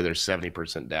as why they're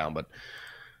 70% down, but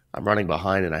I'm running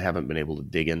behind and I haven't been able to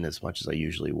dig in as much as I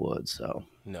usually would. So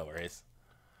no worries.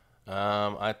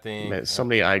 I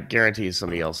think I guarantee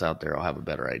somebody else out there will have a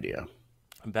better idea.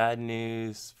 Bad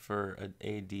news for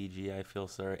ADG. I feel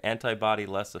sorry. Antibody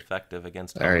less effective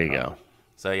against There Omicron. you go.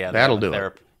 So yeah, that'll do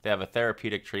it. They have a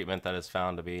therapeutic treatment that is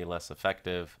found to be less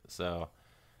effective. So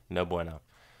no bueno.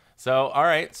 So all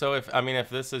right. So if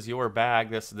this is your bag,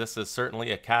 this is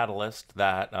certainly a catalyst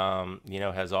that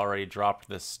has already dropped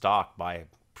this stock by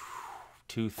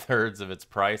 2/3 of its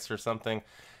price or something,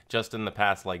 just in the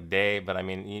past day. But I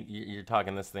mean, you're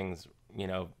talking this thing's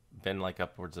been like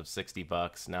upwards of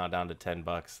 $60, now down to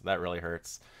 $10. That really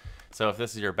hurts. So if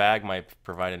this is your bag, might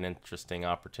provide an interesting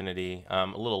opportunity. A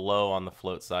little low on the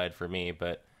float side for me,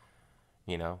 but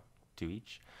to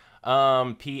each.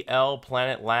 PL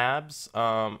Planet Labs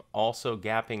also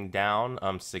gapping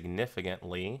down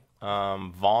significantly.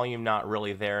 Volume not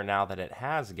really there now that it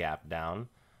has gapped down,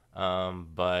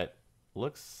 but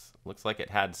looks like it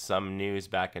had some news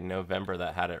back in November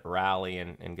that had it rally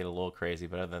and get a little crazy.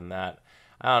 But other than that,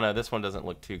 I don't know. This one doesn't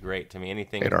look too great to me.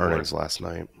 Anything? It earnings last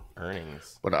night.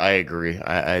 Earnings. But I agree.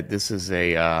 This is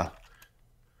a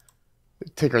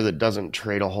ticker that doesn't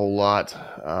trade a whole lot.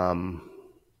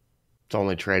 It's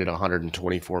only traded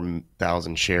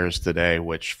 124,000 shares today,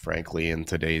 which frankly in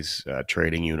today's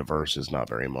trading universe is not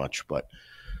very much. But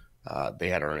they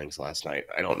had earnings last night.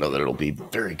 I don't know that it'll be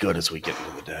very good as we get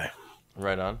into the day.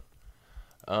 Right on.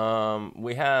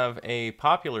 We have a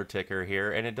popular ticker here,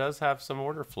 and it does have some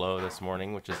order flow this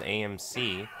morning, which is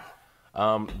AMC.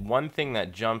 One thing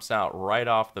that jumps out right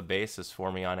off the basis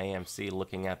for me on AMC,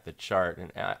 looking at the chart,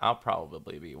 and I'll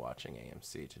probably be watching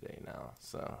AMC today now,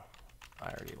 so I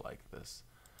already like this.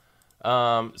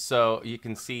 So you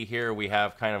can see here we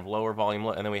have kind of lower volume,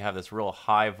 and then we have this real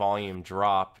high volume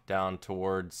drop down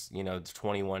towards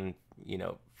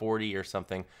 2140 or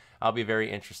something. I'll be very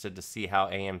interested to see how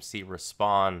AMC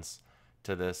responds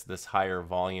to this higher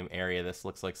volume area. This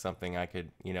looks like something I could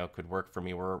work for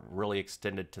me. We're really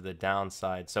extended to the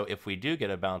downside. So if we do get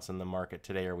a bounce in the market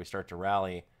today, or we start to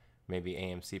rally, maybe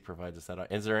AMC provides us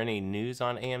that. Is there any news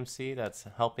on AMC that's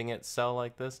helping it sell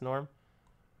like this, Norm?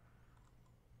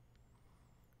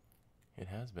 It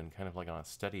has been kind of like on a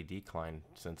steady decline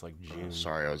since June.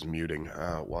 Sorry, I was muting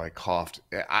while I coughed.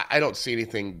 I don't see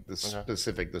anything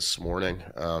specific this morning.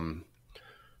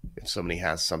 If somebody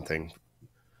has something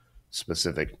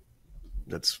specific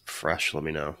that's fresh, let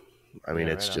me know. I mean,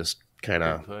 it's just kind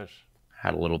of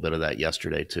had a little bit of that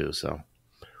yesterday too. So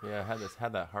yeah,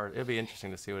 had that hard. It'll be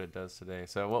interesting to see what it does today.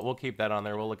 So we'll keep that on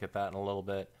there. We'll look at that in a little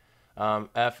bit.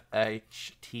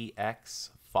 FHTX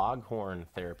Foghorn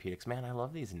Therapeutics. Man, I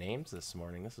love these names this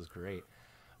morning. This is great.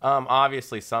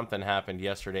 Obviously, something happened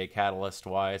yesterday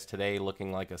catalyst-wise. Today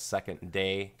looking like a second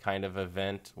day kind of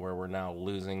event where we're now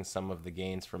losing some of the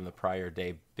gains from the prior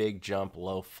day. Big jump,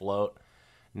 low float.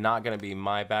 Not going to be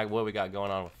my bag. What we got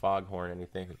going on with Foghorn?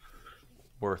 Anything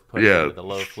worth putting into the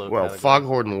low float? Well, category?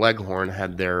 Foghorn and Leghorn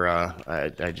had their.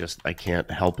 I can't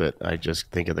help it. I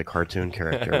just think of the cartoon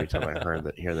character every time I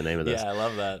hear the name of this. Yeah, I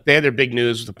love that. They had their big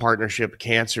news with the partnership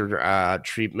cancer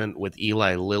treatment with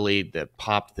Eli Lilly that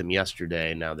popped them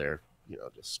yesterday. Now they're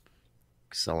just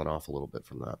selling off a little bit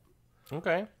from that.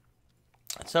 Okay,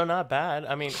 so not bad.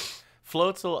 I mean,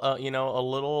 Float's a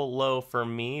little low for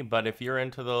me, but if you're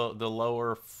into the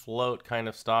lower float kind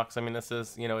of stocks, I mean, this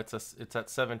is, it's at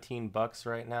 $17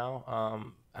 right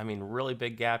now. I mean, really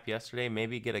big gap yesterday.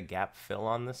 Maybe get a gap fill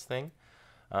on this thing.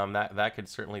 That could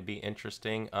certainly be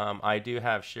interesting. I do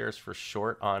have shares for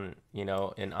short on,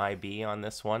 in IB on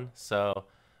this one. So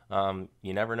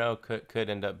you never know. Could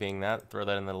end up being that. Throw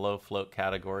that in the low float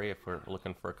category if we're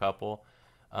looking for a couple.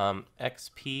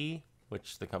 XP,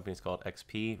 which the company's called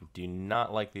XP, do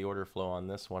not like the order flow on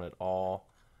this one at all.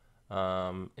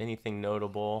 Anything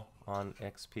notable on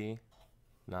XP?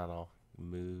 Not all.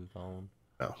 Move on.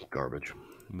 Oh, garbage.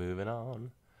 Moving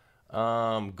on.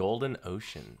 Golden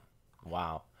Ocean.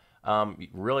 Wow.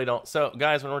 Really don't. So,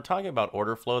 guys, when we're talking about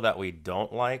order flow that we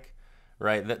don't like,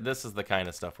 right, this is the kind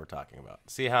of stuff we're talking about.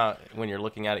 See how when you're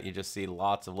looking at it, you just see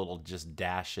lots of little just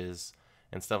dashes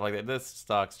and stuff like that. This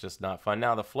stock's just not fun.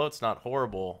 Now, the float's not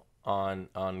horrible on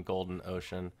Golden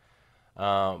Ocean.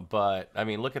 But, I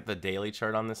mean, look at the daily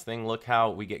chart on this thing. Look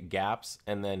how we get gaps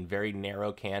and then very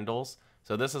narrow candles.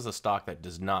 So this is a stock that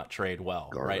does not trade well,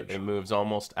 right? It moves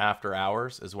almost after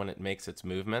hours is when it makes its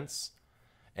movements,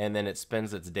 and then it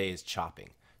spends its days chopping.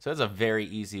 So it's a very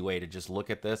easy way to just look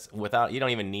at this without, you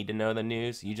don't even need to know the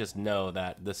news. You just know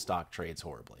that this stock trades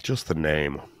horribly. Just the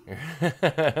name.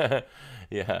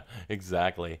 Yeah,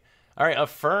 exactly. All right,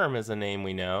 Affirm is a name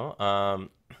we know.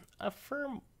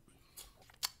 Affirm,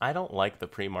 I don't like the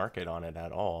pre-market on it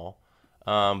at all,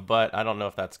 but I don't know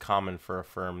if that's common for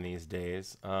Affirm these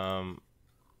days.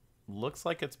 Looks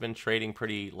like it's been trading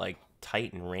pretty like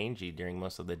tight and rangy during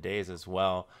most of the days as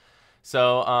well.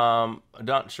 So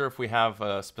not sure if we have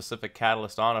a specific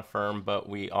catalyst on Affirm, but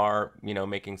we are,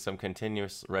 making some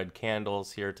continuous red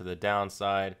candles here to the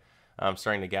downside,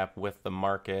 starting to gap with the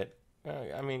market.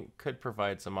 I mean, could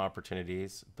provide some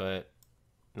opportunities, but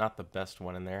not the best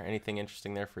one in there. Anything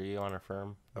interesting there for you on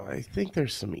Affirm? I think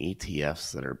there's some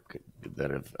ETFs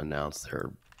that have announced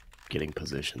they're getting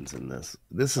positions in this.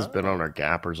 This has been on our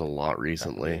gappers a lot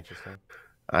recently.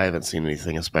 I haven't seen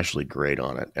anything especially great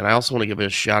on it. And I also want to give a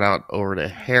shout out over to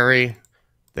Harry.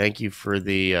 Thank you for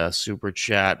the super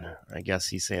chat. I guess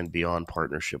he's saying beyond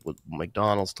partnership with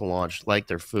McDonald's to launch like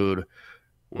their food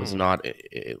was not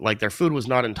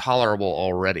intolerable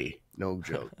already. No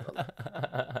joke.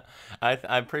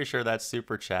 I'm pretty sure that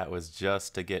super chat was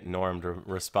just to get Norm to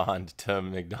respond to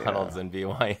McDonald's and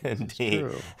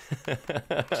BYND.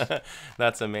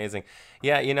 That's amazing.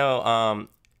 Yeah,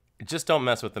 just don't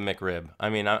mess with the McRib.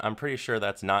 I mean, I'm pretty sure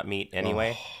that's not meat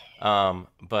anyway.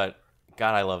 But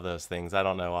God, I love those things. I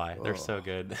don't know why. They're so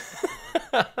good.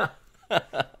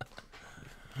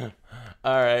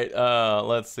 All right,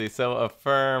 let's see. So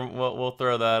Affirm, we'll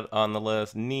throw that on the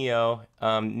list. Neo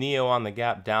on the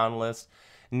gap down list.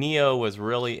 Neo was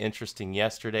really interesting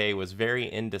yesterday. Was very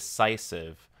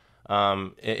indecisive.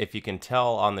 If you can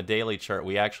tell on the daily chart,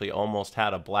 we actually almost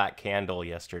had a black candle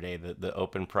yesterday. The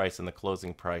open price and the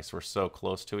closing price were so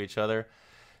close to each other.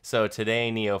 So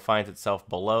today, Neo finds itself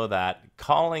below that.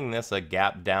 Calling this a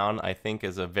gap down, I think,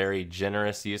 is a very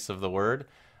generous use of the word.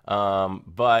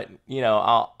 But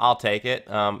I'll take it.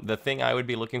 The thing I would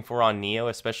be looking for on Neo,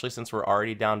 especially since we're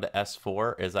already down to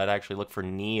S4, is I'd actually look for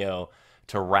Neo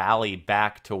to rally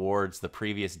back towards the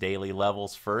previous daily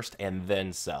levels first and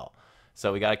then sell.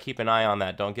 So we got to keep an eye on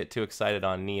that. Don't get too excited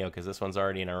on Neo because this one's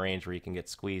already in a range where you can get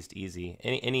squeezed easy.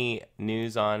 Any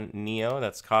news on Neo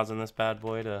that's causing this bad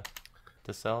boy to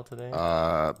sell today?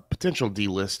 Potential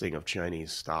delisting of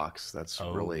Chinese stocks. That's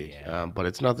really, but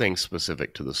it's nothing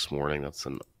specific to this morning. That's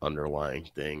an underlying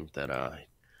thing that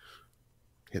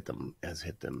hit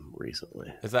them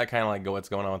recently. Is that kind of like what's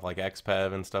going on with like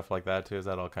XPEV and stuff like that too? Is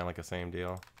that all kind of like the same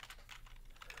deal?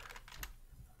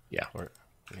 Yeah.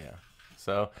 Yeah.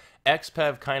 So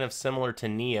XPEV kind of similar to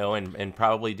Neo and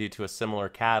probably due to a similar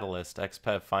catalyst,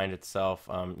 XPEV find itself,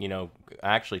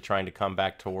 actually trying to come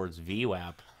back towards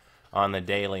VWAP on the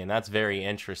daily, and that's very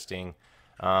interesting.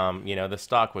 The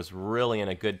stock was really in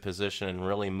a good position and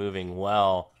really moving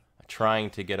well,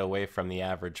 trying to get away from the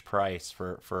average price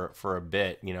for a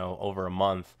bit, over a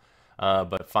month,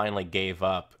 but finally gave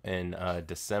up in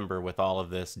December with all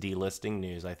of this delisting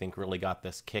news. I think really got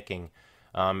this kicking.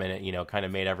 And it, kind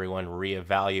of made everyone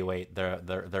reevaluate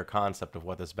their concept of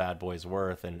what this bad boy's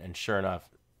worth. And sure enough,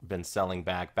 been selling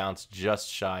back, bounced just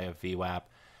shy of VWAP,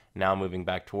 now moving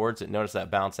back towards it. Notice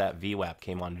that bounce at VWAP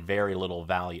came on very little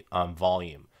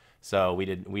volume. So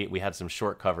we had some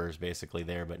short covers basically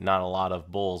there, but not a lot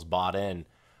of bulls bought in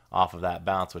off of that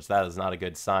bounce, which that is not a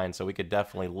good sign. So we could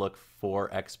definitely look for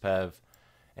XPEV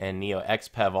and Neo.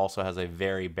 XPEV also has a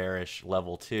very bearish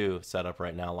level 2 setup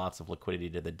right now. Lots of liquidity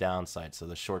to the downside, so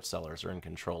the short sellers are in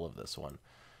control of this one.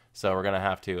 So we're gonna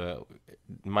have to.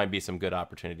 Might be some good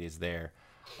opportunities there.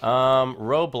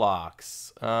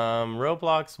 Roblox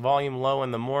volume low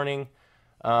in the morning.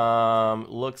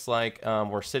 Looks like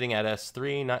we're sitting at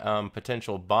S3,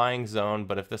 potential buying zone.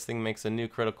 But if this thing makes a new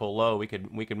critical low, we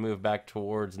could move back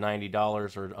towards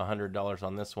 $90 or $100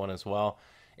 on this one as well.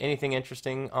 Anything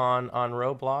interesting on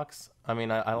Roblox? I mean,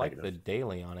 I like the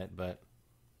daily on it, but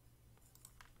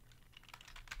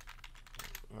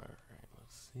all right,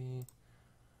 let's see.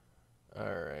 All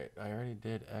right, I already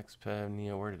did XPEV,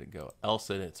 Neo. Where did it go?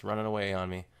 LSID, it's running away on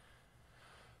me.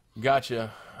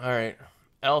 Gotcha. All right,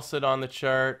 LSID on the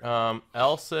chart.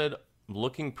 LSID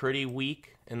looking pretty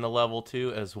weak in the level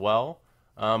 2 as well,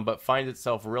 but finds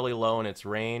itself really low in its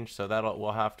range. So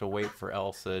we'll have to wait for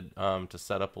LSID to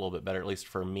set up a little bit better. At least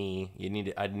for me,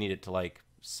 I'd need it to like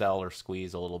sell or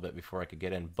squeeze a little bit before I could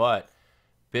get in. But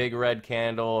big red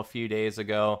candle a few days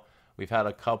ago. We've had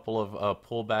a couple of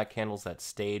pullback candles that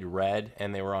stayed red,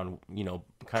 and they were on,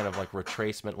 kind of like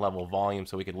retracement level volume,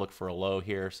 so we could look for a low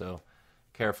here. So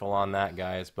careful on that,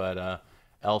 guys. But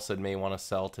LSID may want to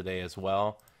sell today as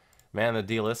well. Man, the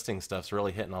delisting stuff's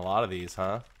really hitting a lot of these,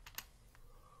 huh?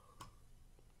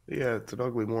 Yeah, it's an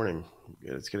ugly morning.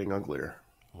 It's getting uglier.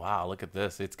 Wow, look at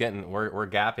this. It's getting we're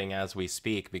gapping as we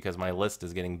speak because my list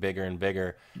is getting bigger and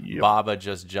bigger. Yep. Baba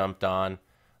just jumped on.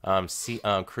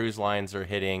 Cruise lines are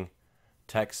hitting.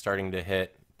 Tech's starting to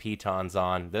hit. Piton's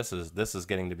on. This is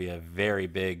getting to be a very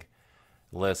big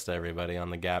list, everybody, on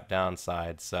the gap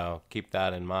downside. So keep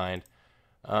that in mind.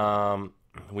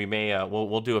 We may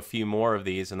we'll do a few more of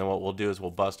these, and then what we'll do is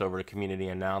we'll bust over to community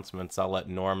announcements. I'll let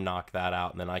Norm knock that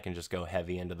out, and then I can just go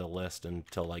heavy into the list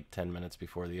until like 10 minutes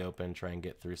before the open. Try and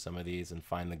get through some of these and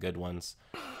find the good ones.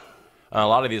 A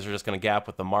lot of these are just going to gap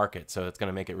with the market, so it's going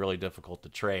to make it really difficult to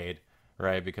trade.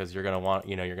 Right, because you're going to want,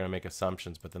 you're going to make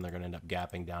assumptions, but then they're going to end up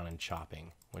gapping down and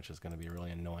chopping, which is going to be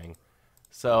really annoying.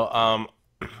 So, all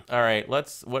right,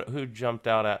 who jumped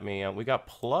out at me? We got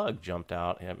Plug jumped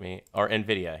out at me, or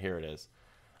NVIDIA, here it is.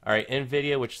 All right,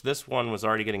 NVIDIA, which this one was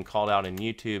already getting called out in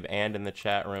YouTube and in the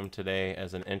chat room today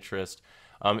as an interest.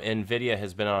 NVIDIA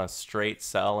has been on a straight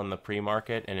sell in the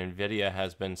pre-market, and NVIDIA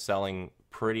has been selling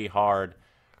pretty hard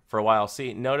for a while.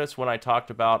 See, notice when I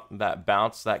talked about that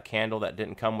bounce, that candle that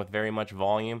didn't come with very much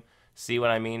volume. See what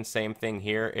I mean? Same thing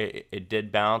here. It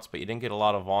did bounce, but you didn't get a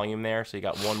lot of volume there. So you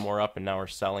got one more up, and now we're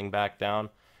selling back down.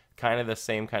 Kind of the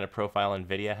same kind of profile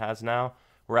NVIDIA has now.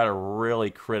 We're at a really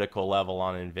critical level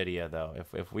on NVIDIA, though.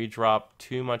 If we drop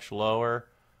too much lower,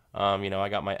 I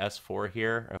got my S4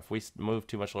 here. If we move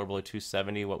too much lower below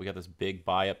 270, we got this big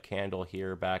buy-up candle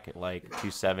here back at like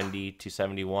 270,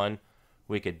 271,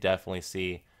 we could definitely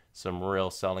see some real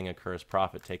selling occurs,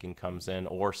 profit taking comes in,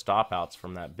 or stop outs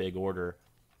from that big order.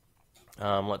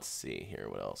 Let's see here.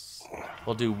 What else?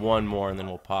 We'll do one more, and then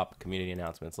we'll pop community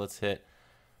announcements. Let's hit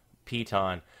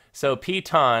Piton. So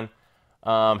Piton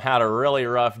had a really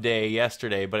rough day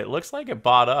yesterday, but it looks like it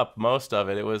bought up most of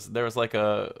it. There was like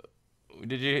a.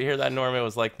 Did you hear that, Norm? It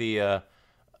was like the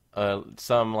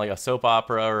some like a soap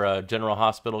opera or a General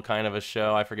Hospital kind of a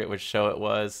show. I forget which show it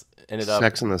was. Ended up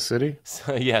Sex in the City?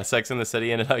 So, yeah, Sex in the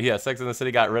City ended up. Yeah, Sex in the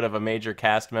City got rid of a major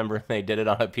cast member, and they did it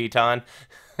on a Piton.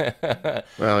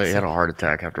 Well, he had a heart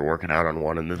attack after working out on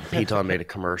one, and then Piton made a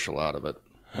commercial out of it.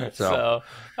 So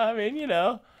I mean,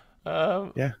 yeah,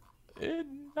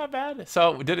 not bad.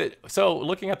 So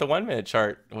looking at the 1 minute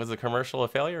chart, was the commercial a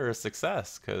failure or a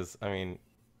success? Because I mean,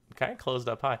 kind of closed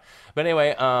up high. But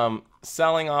anyway,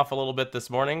 selling off a little bit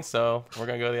this morning, so we're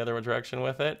going to go the other direction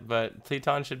with it. But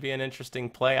Piton should be an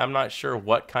interesting play. I'm not sure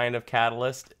what kind of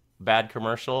catalyst bad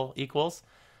commercial equals,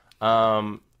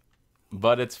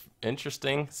 but it's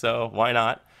interesting, so why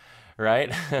not,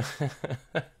 right?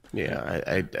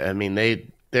 Yeah, I mean,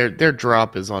 their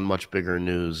drop is on much bigger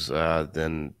news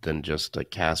than just a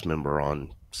cast member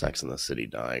on Sex and the City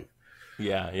dying.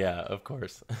 Yeah, of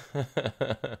course.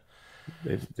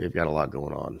 They've got a lot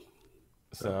going on.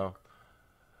 So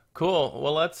cool.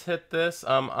 Well, let's hit this.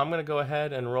 I'm gonna go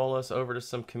ahead and roll us over to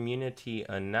some community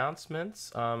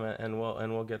announcements, and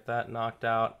we'll get that knocked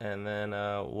out, and then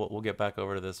we'll get back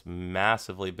over to this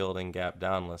massively building gap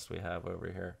down list we have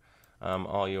over here.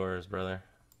 All yours, brother.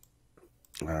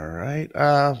 All right.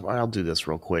 I'll do this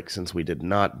real quick since we did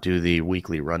not do the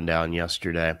weekly rundown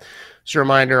yesterday. Just a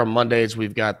reminder, on Mondays,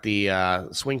 we've got the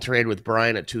swing trade with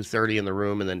Brian at 2:30 in the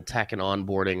room, and then tech and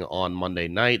onboarding on Monday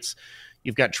nights.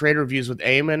 You've got trade reviews with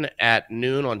Eamon at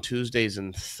noon on Tuesdays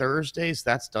and Thursdays.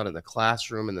 That's done in the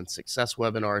classroom. And then success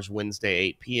webinars Wednesday,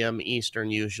 8 p.m. Eastern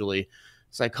usually.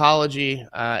 Psychology,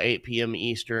 8 p.m.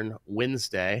 Eastern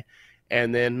Wednesday.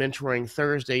 And then mentoring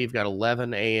Thursday, you've got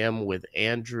 11 a.m. with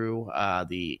Andrew,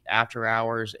 the after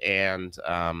hours, and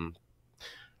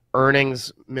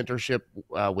earnings mentorship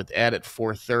with Ed at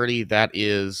 4:30. That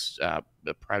is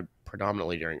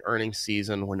predominantly during earnings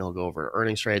season when he'll go over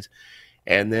earnings trades.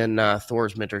 And then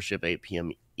Thor's mentorship 8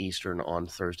 p.m. Eastern on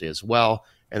Thursday as well.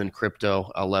 And then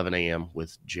crypto 11 a.m.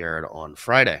 with Jared on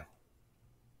Friday.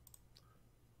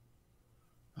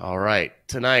 All right.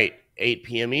 Tonight, 8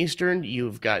 p.m. Eastern,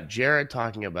 you've got Jared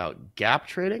talking about gap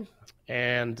trading.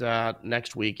 And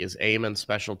next week is Eamon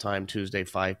special time, Tuesday,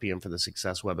 5 p.m. for the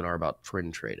Success webinar about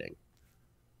trend trading.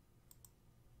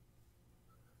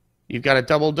 You've got a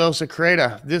double dose of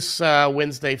Creta. This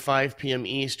Wednesday, 5 p.m.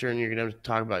 Eastern,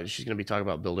 she's going to be talking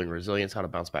about building resilience, how to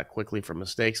bounce back quickly from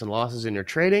mistakes and losses in your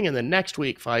trading. And then next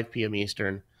week, 5 p.m.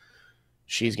 Eastern,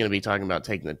 she's going to be talking about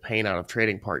taking the pain out of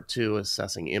trading part 2,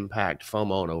 assessing impact,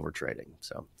 FOMO, and overtrading.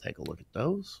 So take a look at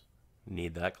those.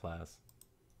 Need that class.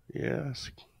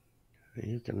 Yes.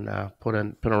 You can put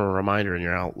a reminder in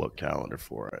your Outlook calendar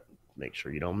for it. Make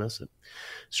sure you don't miss it.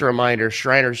 Just a reminder,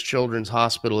 Shriners Children's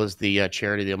Hospital is the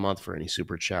charity of the month for any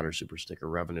super chat or super sticker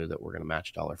revenue that we're going to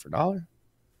match dollar for dollar.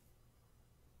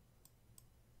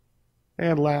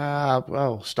 And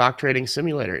stock trading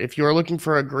simulator. If you're looking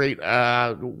for a great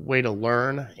way to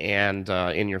learn and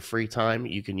in your free time,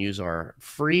 you can use our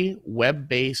free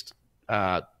web-based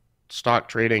stock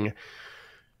trading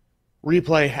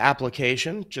replay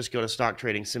application. Just go to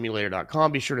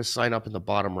stocktradingsimulator.com. Be sure to sign up in the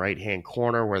bottom right-hand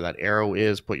corner where that arrow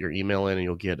is. Put your email in, and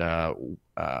you'll get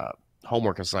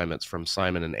homework assignments from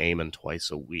Simon and Eamon twice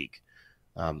a week.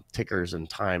 Tickers and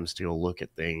times to go look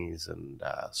at things, and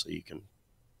so you can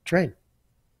trade.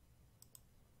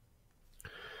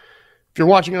 If you're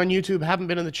watching on YouTube, haven't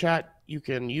been in the chat, you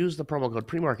can use the promo code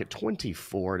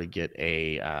PREMARKET24 to get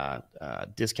a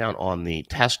discount on the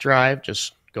test drive.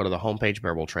 Just go to the homepage,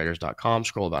 BearbullTraders.com,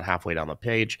 scroll about halfway down the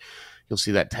page. You'll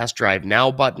see that test drive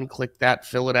now button. Click that,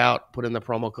 fill it out, put in the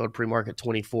promo code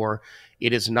PREMARKET24.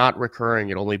 It is not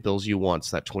recurring. It only bills you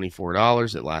once. That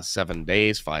 $24. It lasts 7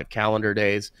 days, 5 calendar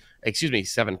days.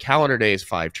 7 calendar days,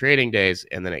 5 trading days,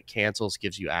 and then it cancels,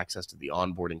 gives you access to the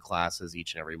onboarding classes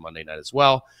each and every Monday night as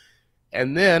well.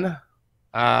 And then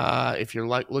if you're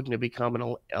looking to become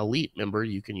an elite member,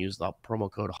 you can use the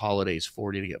promo code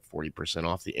HOLIDAYS40 to get 40%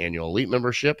 off the annual elite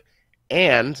membership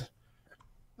and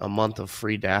a month of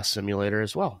free DAS simulator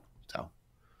as well. So,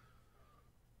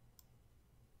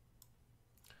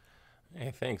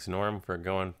 hey, thanks, Norm, for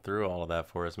going through all of that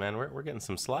for us, man. We're getting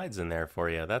some slides in there for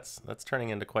you. That's turning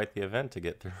into quite the event to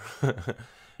get through.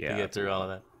 Yeah, to get through all of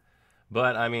that.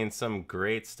 But I mean, some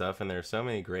great stuff, and there's so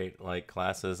many great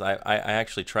classes. I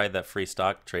actually tried that free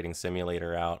stock trading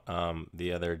simulator out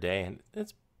the other day, and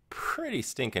it's pretty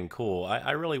stinking cool.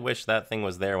 I really wish that thing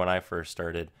was there when I first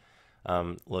started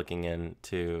looking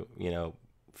into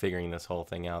figuring this whole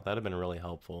thing out. That'd have been really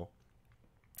helpful.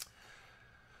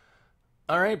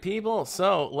 All right, people.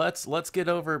 So let's get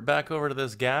back over to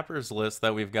this gappers list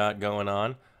that we've got going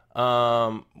on.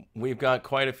 We've got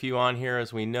quite a few on here,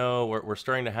 as we know. We're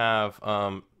starting to have,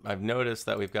 I've noticed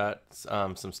that we've got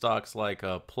some stocks like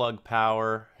Plug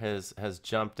Power has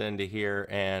jumped into here,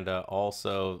 and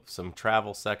also some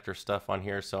travel sector stuff on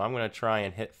here. So I'm going to try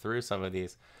and hit through some of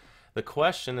these. The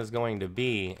question is going to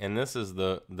be, and this is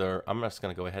I'm just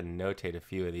going to go ahead and notate a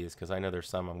few of these because I know there's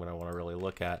some I'm going to want to really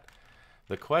look at.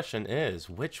 The question is,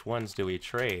 which ones do we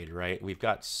trade, right? We've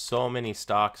got so many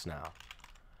stocks now.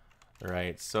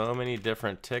 Right, so many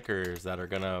different tickers that are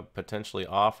going to potentially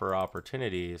offer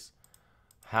opportunities.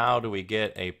 How do we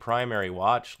get a primary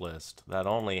watch list that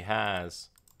only has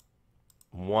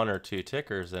 1 or 2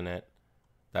 tickers in it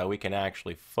that we can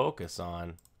actually focus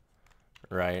on,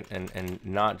 right? And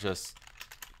not just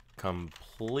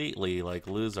completely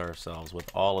lose ourselves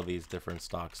with all of these different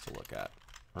stocks to look at,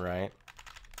 right?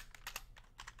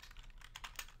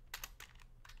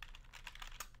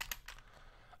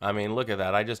 I mean, look at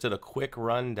that. I just did a quick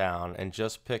rundown and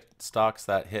just picked stocks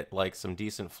that hit some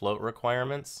decent float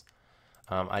requirements.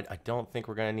 I don't think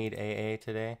we're going to need AA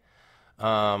today.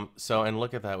 And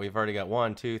look at that. We've already got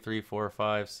 1, 2, 3, 4,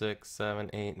 5, 6, 7,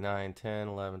 8, 9, 10,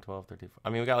 11, 12, 13. I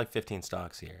mean, we got 15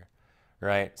 stocks here,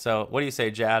 right? So what do you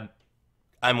say, Jad?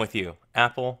 I'm with you.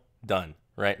 Apple, done,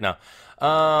 right? No.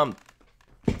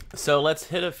 So let's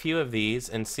hit a few of these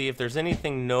and see if there's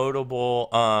anything notable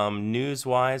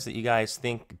news-wise that you guys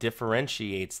think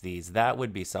differentiates these. That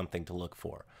would be something to look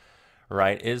for,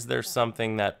 right? Is there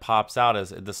something that pops out as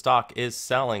the stock is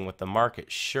selling with the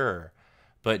market? Sure,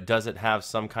 but does it have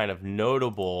some kind of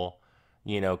notable,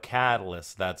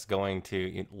 catalyst that's going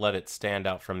to let it stand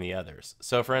out from the others?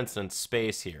 So, for instance,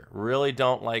 space here. Really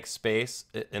don't like space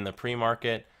in the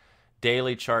pre-market.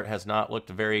 Daily chart has not looked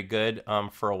very good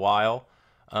for a while.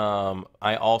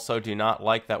 I also do not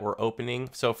like that we're opening.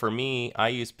 So for me, I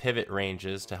use pivot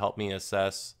ranges to help me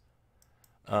assess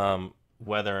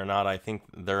whether or not I think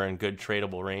they're in good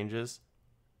tradable ranges.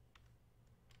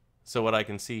 So what I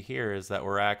can see here is that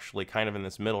we're actually kind of in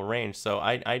this middle range. So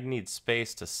I need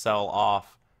space to sell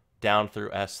off down through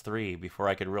S3 before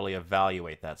I could really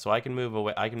evaluate that. So I can move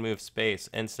away. I can move space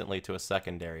instantly to a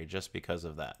secondary just because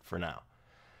of that for now.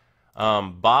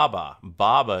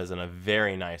 Baba is in a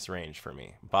very nice range for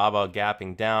me. Baba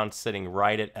gapping down, sitting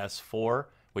right at S4,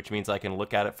 which means I can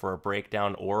look at it for a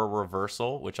breakdown or a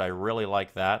reversal, which I really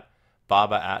like that.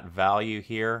 Baba at value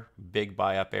here, big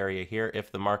buy up area here.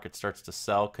 If the market starts to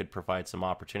sell, could provide some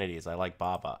opportunities. I like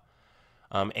Baba.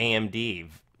 AMD,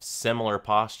 similar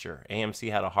posture. AMD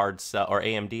had a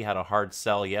hard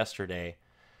sell yesterday.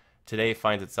 Today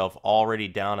finds itself already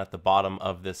down at the bottom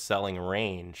of this selling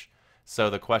range. So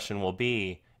the question will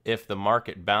be, if the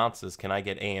market bounces, can I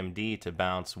get AMD to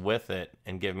bounce with it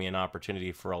and give me an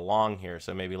opportunity for a long here?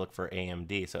 So maybe look for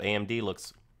AMD. So AMD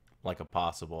looks like a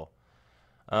possible.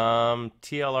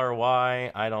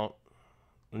 TLRY, I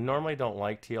normally don't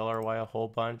like TLRY a whole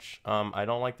bunch. I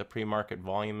don't like the pre-market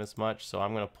volume as much, so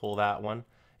I'm going to pull that one.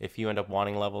 If you end up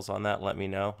wanting levels on that, let me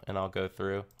know, and I'll go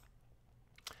through.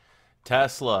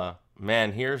 Tesla,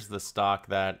 man, here's the stock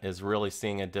that is really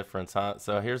seeing a difference, huh?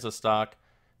 So here's a stock,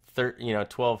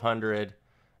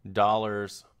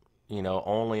 $1,200,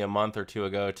 only a month or two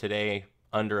ago. Today,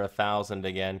 under 1,000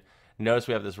 again. Notice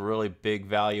we have this really big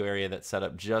value area that's set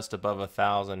up just above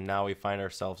 1,000. Now we find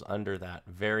ourselves under that.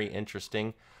 Very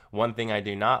interesting. One thing I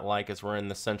do not like is we're in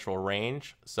the central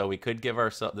range. So we could give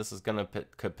ourselves, this is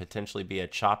could potentially be a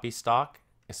choppy stock,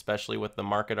 especially with the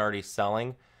market already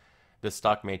selling. This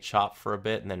stock may chop for a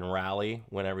bit and then rally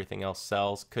when everything else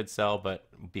sells. Could sell, but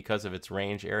because of its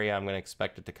range area, I'm going to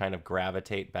expect it to kind of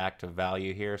gravitate back to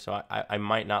value here. So I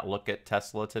might not look at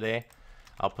Tesla today.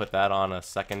 I'll put that on a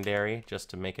secondary just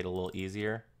to make it a little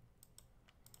easier.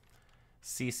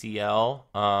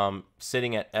 CCL,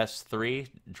 sitting at S3,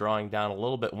 drawing down a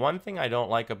little bit. One thing I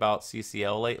don't like about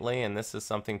CCL lately, and this is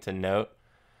something to note,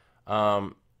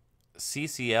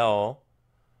 CCL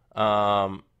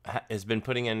has been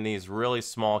putting in these really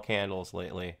small candles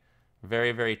lately.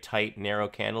 Very, very tight, narrow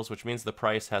candles, which means the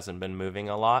price hasn't been moving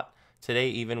a lot. Today,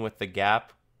 even with the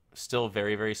gap, still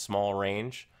very, very small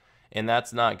range. And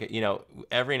that's not good.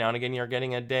 Every now and again you're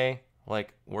getting a day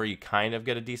like where you kind of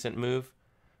get a decent move.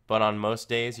 But on most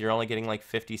days, you're only getting like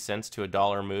 50 cents to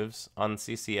 $1 moves on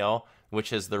CCL,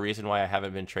 which is the reason why I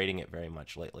haven't been trading it very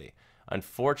much lately.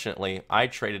 Unfortunately, I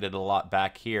traded it a lot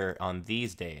back here on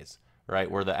these days, right,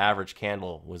 where the average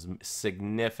candle was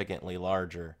significantly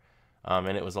larger,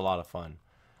 and it was a lot of fun.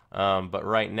 But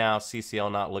right now,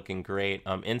 CCL not looking great.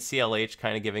 NCLH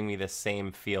kind of giving me the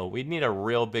same feel. We'd need a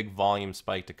real big volume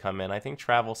spike to come in. I think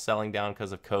travel's selling down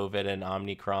because of COVID and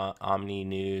Omni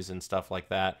news and stuff like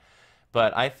that.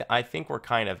 But I think we're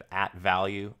kind of at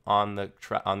value on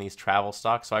these travel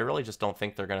stocks. So I really just don't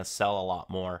think they're going to sell a lot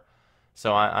more.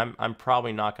 So I'm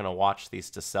probably not going to watch these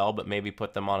to sell, but maybe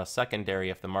put them on a secondary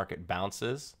if the market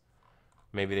bounces.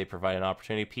 Maybe they provide an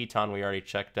opportunity. Piton we already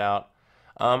checked out.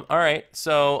 All right,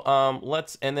 so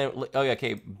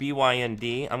okay,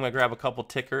 BYND. I'm gonna grab a couple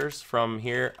tickers from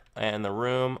here in the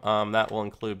room. That will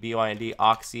include BYND,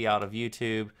 Oxy out of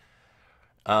YouTube.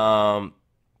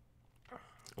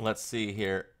 Let's see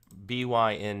here,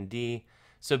 BYND.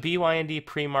 So BYND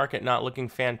pre-market not looking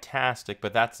fantastic,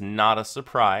 but that's not a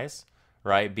surprise,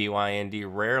 right? BYND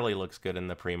rarely looks good in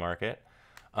the pre-market.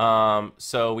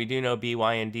 So we do know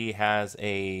BYND has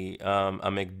a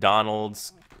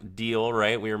McDonald's deal,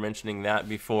 right? We were mentioning that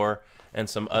before, and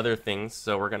some other things.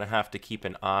 So we're gonna have to keep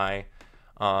an eye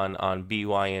on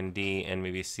BYND and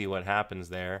maybe see what happens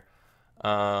there.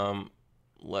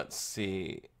 Let's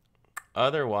see.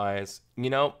 Otherwise,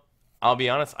 I'll be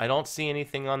honest, I don't see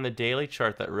anything on the daily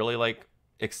chart that really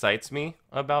excites me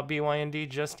about BYND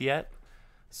just yet.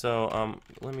 So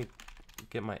let me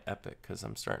get my Epic because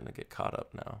I'm starting to get caught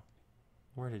up now.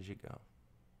 Where did you go?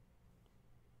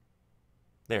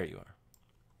 There you are.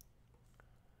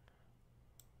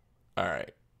 All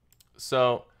right.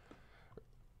 So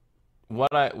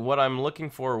what I'm looking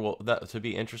for to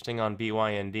be interesting on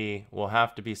BYND will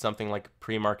have to be something like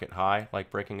pre-market high, like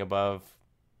breaking above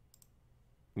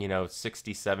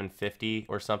 67.50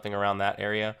 or something around that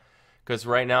area. Because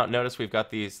right now, notice we've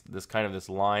got this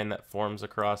line that forms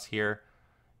across here.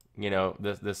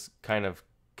 This kind of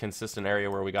consistent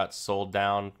area where we got sold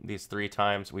down these 3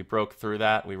 times. We broke through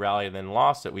that. We rallied and then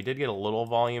lost it. We did get a little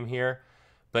volume here,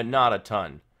 but not a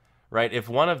ton. right? If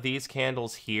one of these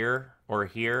candles here or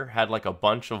here had like a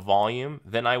bunch of volume,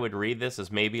 then I would read this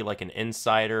as maybe like an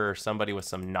insider or somebody with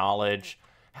some knowledge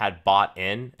had bought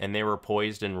in and they were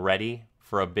poised and ready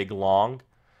for a big long.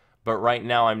 But right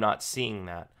now I'm not seeing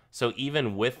that. So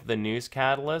even with the news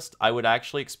catalyst, I would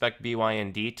actually expect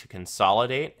BYND to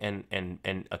consolidate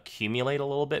and accumulate a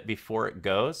little bit before it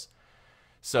goes.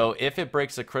 So if it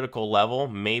breaks a critical level,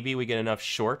 maybe we get enough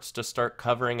shorts to start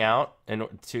covering out and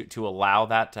to allow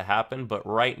that to happen. But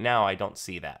right now, I don't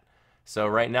see that. So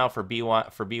right now for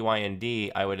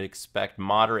BYND, I would expect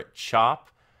moderate chop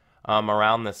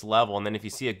around this level. And then if you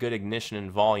see a good ignition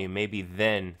in volume, maybe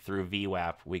then through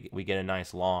VWAP, we get a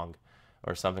nice long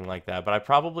or something like that. But I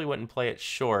probably wouldn't play it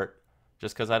short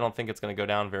just because I don't think it's going to go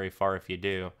down very far if you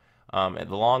do. And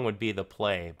the long would be the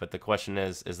play, but the question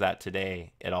is that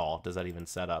today at all? Does that even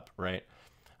set up, right?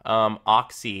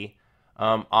 Oxy.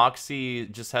 Oxy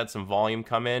just had some volume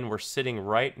come in. We're sitting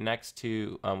right next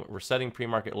to, we're setting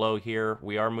pre-market low here.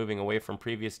 We are moving away from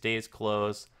previous day's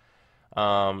close.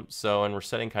 And we're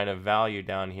setting kind of value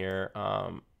down here.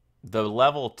 The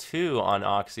level 2 on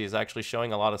Oxy is actually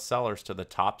showing a lot of sellers to the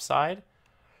top side.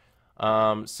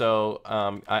 I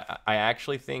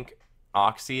actually think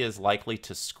Oxy is likely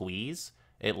to squeeze,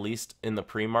 at least in the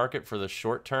pre-market for the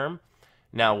short term.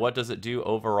 Now, what does it do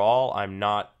overall? I'm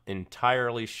not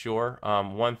entirely sure.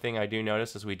 One thing I do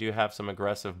notice is we do have some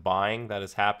aggressive buying that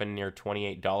has happened near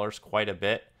 $28 quite a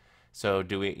bit. So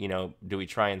do we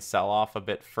try and sell off a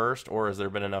bit first, or has there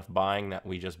been enough buying that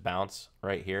we just bounce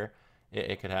right here?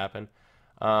 It could happen.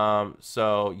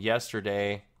 So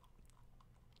yesterday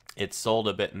it sold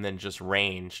a bit and then just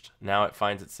ranged. Now it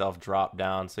finds itself dropped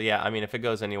down. So yeah, I mean, if it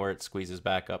goes anywhere, it squeezes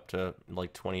back up to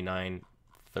like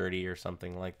 29.30 or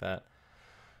something like that.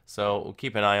 So we'll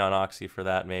keep an eye on Oxy for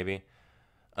that maybe.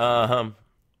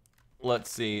 Let's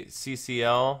see,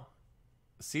 CCL.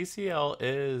 CCL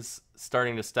is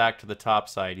starting to stack to the top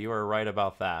side. You are right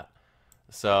about that.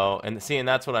 So, and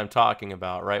that's what I'm talking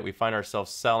about, right? We find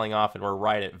ourselves selling off and we're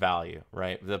right at value,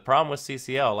 right? The problem with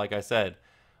CCL, like I said,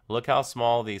 look how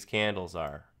small these candles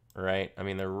are, right? I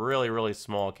mean, they're really, really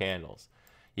small candles.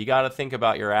 You got to think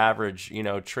about your average,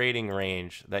 trading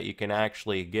range that you can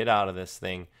actually get out of this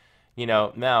thing.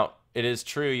 Now, it is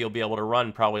true you'll be able to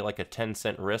run probably like a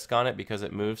 10-cent risk on it because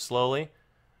it moves slowly,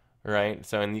 right?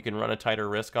 So, and you can run a tighter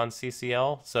risk on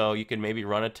CCL. So you can maybe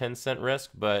run a 10-cent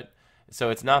risk, but so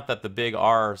it's not that the big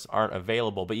R's aren't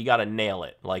available, but you got to nail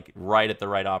it like right at the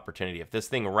right opportunity. If this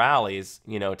thing rallies,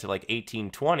 to like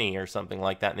 1820 or something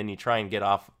like that, and then you try and get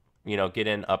off, get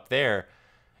in up there,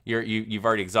 you've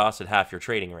already exhausted half your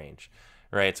trading range,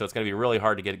 right? So it's going to be really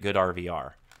hard to get a good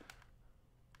RVR.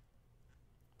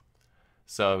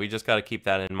 So we just got to keep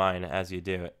that in mind as you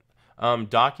do it.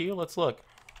 Docu, let's look.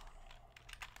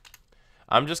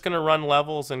 I'm just going to run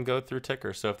levels and go through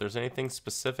ticker. So if there's anything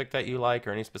specific that you like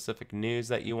or any specific news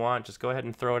that you want, just go ahead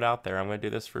and throw it out there. I'm going to do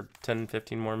this for 10,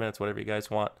 15 more minutes, whatever you guys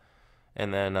want.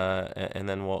 And then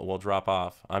we'll drop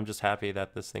off. I'm just happy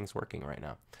that this thing's working right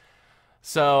now.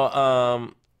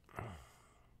 So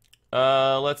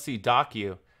let's see,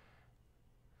 Docu.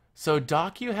 So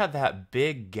Docu had that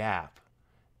big gap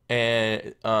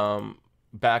and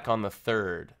back on the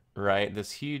 3rd. Right,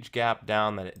 this huge gap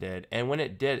down that it did, and when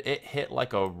it did, it hit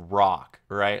like a rock,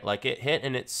 right? Like it hit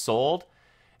and it sold.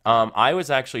 I was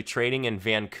actually trading in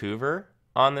Vancouver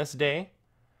on this day,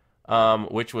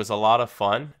 which was a lot of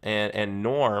fun, and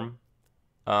Norm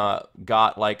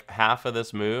got like half of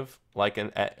this move, like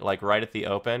right at the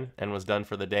open, and was done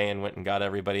for the day, and went and got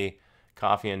everybody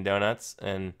coffee and donuts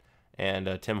and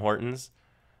Tim Hortons,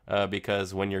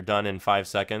 because when you're done in 5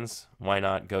 seconds, why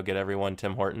not go get everyone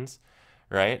Tim Hortons?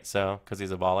 Right, so because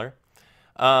he's a baller.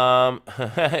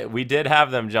 We did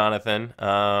have them, Jonathan.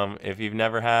 If you've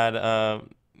never had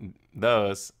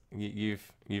those, you've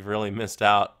really missed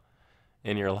out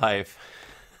in your life.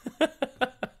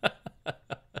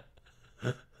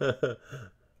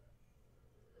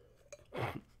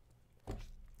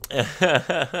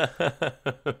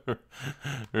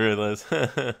 Ruthless.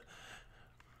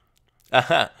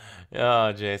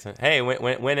 Oh, Jason. Hey,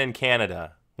 when in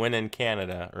Canada. When in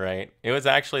Canada, right? It was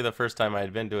actually the first time I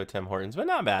had been to a Tim Hortons, but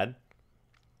not bad.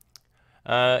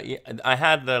 Yeah, I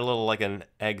had the little like an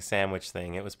egg sandwich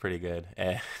thing. It was pretty good.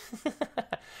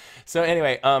 So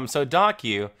anyway, so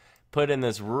Docu put in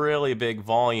this really big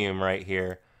volume right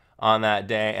here on that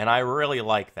day, and I really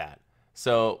like that.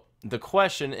 So the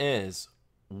question is,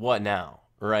 what now,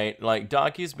 right? Like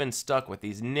Docu's been stuck with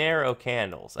these narrow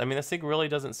candles. I mean, this thing really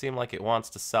doesn't seem like it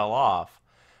wants to sell off.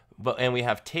 And we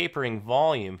have tapering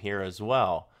volume here as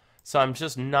well. So I'm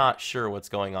just not sure what's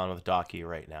going on with Docu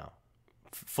right now.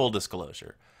 Full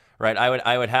disclosure, right?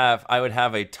 I would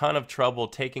have a ton of trouble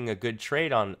taking a good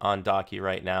trade on Docky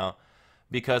right now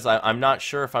because I'm not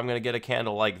sure if I'm going to get a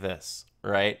candle like this,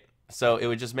 right? So it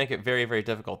would just make it very, very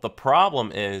difficult. The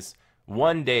problem is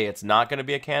one day it's not going to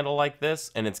be a candle like this,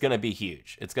 and it's going to be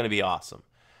huge. It's going to be awesome,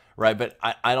 right? But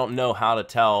I don't know how to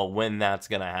tell when that's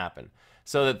going to happen.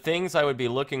 So the things I would be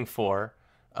looking for,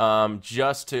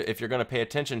 just to, if you're going to pay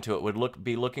attention to it, would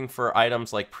be looking for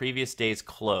items like previous day's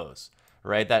close,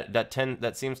 right?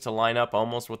 That seems to line up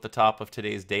almost with the top of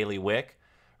today's daily wick,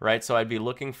 right? So I'd be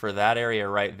looking for that area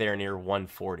right there near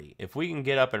 140. If we can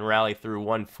get up and rally through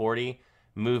 140,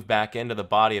 move back into the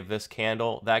body of this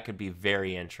candle, that could be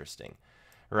very interesting,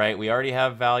 right? We already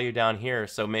have value down here,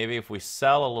 so maybe if we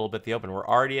sell a little bit the open, we're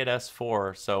already at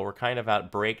S4, so we're kind of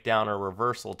at breakdown or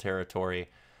reversal territory,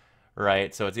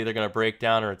 right? So it's either going to break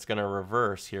down or it's going to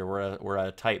reverse here. We're at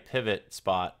a tight pivot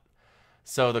spot.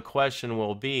 So the question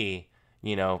will be,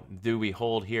 do we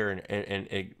hold here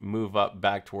and move up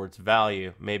back towards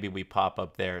value? Maybe we pop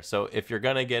up there. So if you're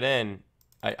going to get in,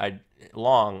 I'd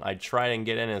try and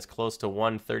get in as close to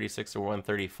 136 or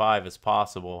 135 as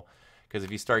possible, because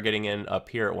if you start getting in up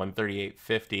here at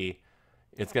 138.50,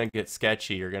 it's going to get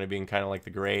sketchy. You're going to be in kind of like the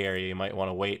gray area. You might want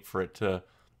to wait for it to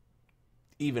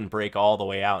even break all the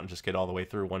way out and just get all the way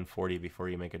through 140 before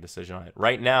you make a decision on it.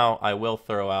 Right now, I will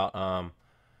throw out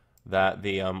that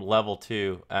the level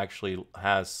 2 actually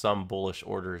has some bullish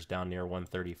orders down near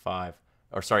 135,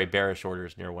 or sorry, bearish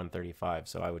orders near 135,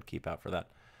 so I would keep out for that.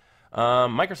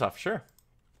 Microsoft, sure.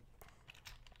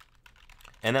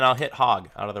 And then I'll hit Hog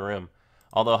out of the room.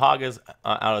 Although Hog is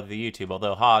out of the YouTube,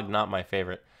 although Hog, not my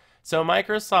favorite. So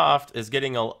Microsoft is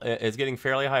getting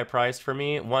fairly high priced for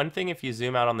me. One thing, if you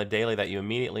zoom out on the daily, that you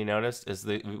immediately noticed is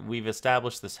that we've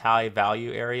established this high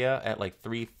value area at like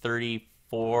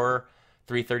 334,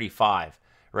 335,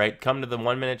 right? Come to the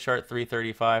 1 minute chart,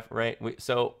 335, right?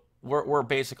 So we're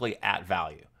basically at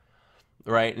value,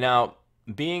 right? Now,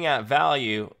 being at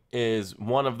value is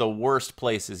one of the worst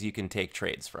places you can take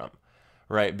trades from,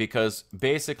 right? Because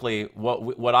basically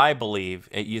what I believe,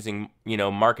 using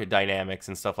market dynamics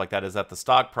and stuff like that, is that the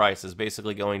stock price is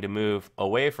basically going to move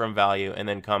away from value and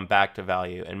then come back to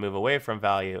value, and move away from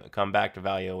value, come back to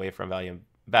value, away from value, and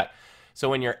back. So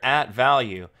when you're at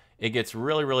value, it gets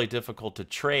really, really difficult to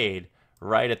trade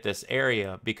right at this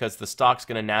area, because the stock's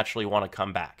going to naturally want to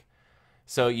come back.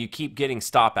 So you keep getting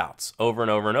stop outs over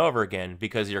and over and over again,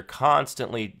 because you're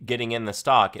constantly getting in the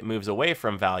stock. It moves away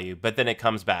from value, but then it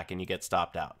comes back and you get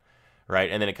stopped out, right?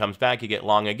 And then it comes back, you get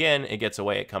long again, it gets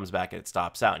away, it comes back, and it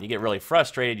stops out. And you get really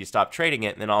frustrated, you stop trading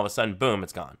it, and then all of a sudden, boom,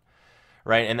 it's gone,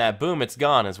 right? And that boom, it's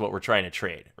gone is what we're trying to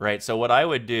trade, right? So what I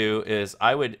would do is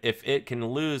if it can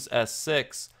lose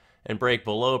S6 and break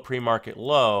below pre-market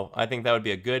low, I think that would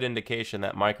be a good indication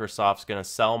that Microsoft's going to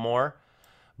sell more.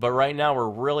 But right now we're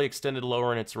really extended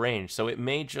lower in its range, so it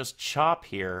may just chop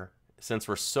here, since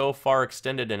we're so far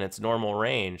extended in its normal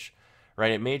range,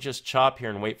 right? It may just chop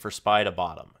here and wait for SPY to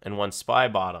bottom, and when SPY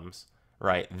bottoms,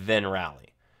 right, then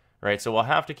rally, right? So we'll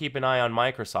have to keep an eye on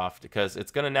Microsoft, because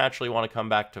it's going to naturally want to come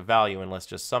back to value unless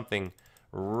just something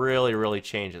really, really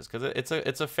changes, because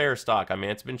it's a fair stock. I mean,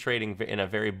 it's been trading in a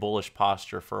very bullish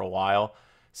posture for a while,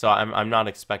 so I'm not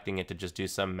expecting it to just do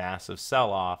some massive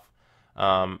sell-off.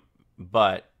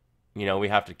 But we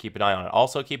have to keep an eye on it.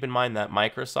 Also, keep in mind that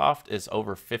Microsoft is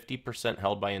over 50%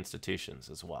 held by institutions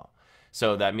as well.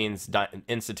 So that means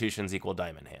institutions equal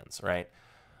diamond hands, right?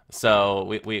 So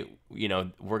we're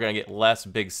going to get less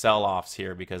big sell-offs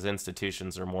here, because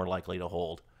institutions are more likely to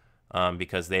hold,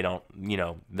 because they don't,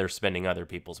 they're spending other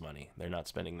people's money. They're not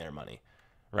spending their money,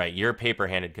 right? You're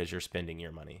paper-handed because you're spending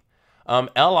your money.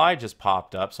 LI just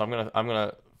popped up, so I'm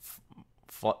gonna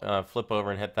flip over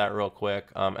and hit that real quick.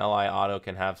 LI Auto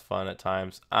can have fun at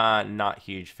times. Not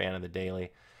huge fan of the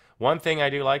daily. One thing I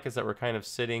do like is that we're kind of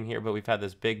sitting here, but we've had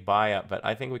this big buy up, but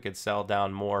I think we could sell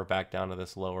down more, back down to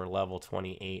this lower level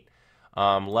 28.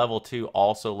 Level 2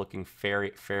 also looking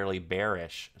fairly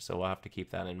bearish, so we'll have to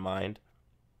keep that in mind.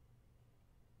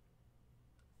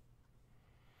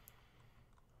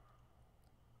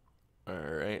 All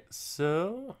right,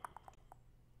 so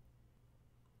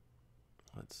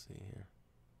let's see here.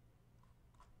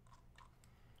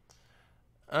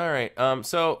 All right,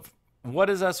 so what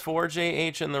is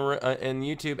S4JH in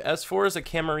YouTube? S4 is a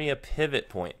Camarilla pivot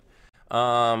point.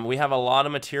 We have a lot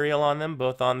of material on them,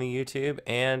 both on the YouTube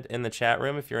and in the chat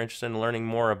room. If you're interested in learning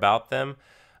more about them,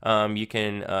 you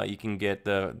can get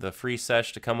the free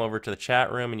sesh to come over to the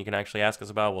chat room, and you can actually ask us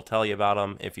about it. We'll tell you about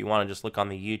them. If you want to just look on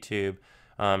the YouTube,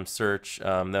 search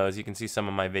those, you can see some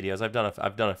of my videos.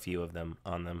 I've done a few of them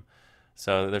on them,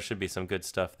 so there should be some good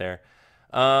stuff there.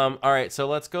 All right, so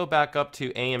let's go back up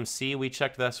to AMC. We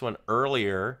checked this one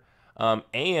earlier.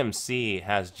 AMC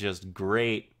has just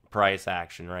great price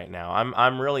action right now.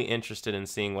 I'm really interested in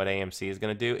seeing what AMC is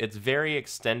going to do. It's very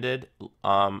extended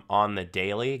on the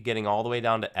daily, getting all the way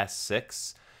down to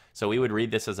S6. So we would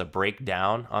read this as a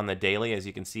breakdown on the daily. As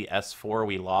you can see, S4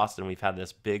 we lost, and we've had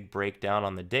this big breakdown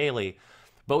on the daily.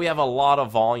 But we have a lot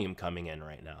of volume coming in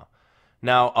right now.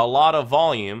 Now, a lot of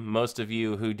volume, most of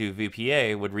you who do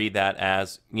VPA would read that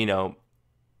as, you know,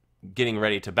 getting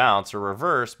ready to bounce or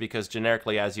reverse, because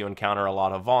generically as you encounter a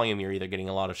lot of volume, you're either getting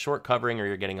a lot of short covering or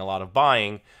you're getting a lot of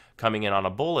buying coming in on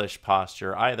a bullish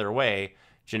posture. Either way,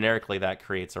 generically that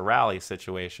creates a rally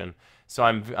situation. So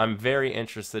I'm very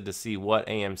interested to see what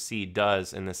AMC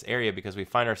does in this area, because we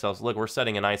find ourselves, look, we're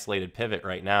setting an isolated pivot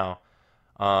right now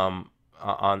on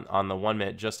the 1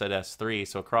 minute just at S3.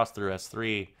 So across through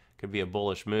S3 could be a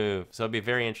bullish move. So it'd be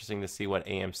very interesting to see what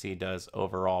AMC does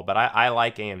overall. But I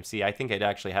like AMC. I think it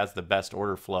actually has the best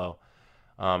order flow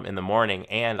in the morning,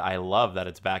 and I love that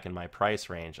it's back in my price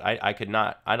range. I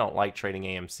don't like trading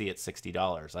AMC at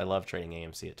 $60. I love trading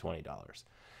AMC at $20.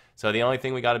 So the only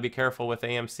thing we got to be careful with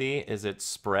AMC is its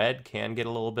spread can get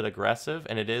a little bit aggressive,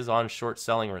 and it is on short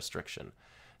selling restriction.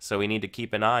 So we need to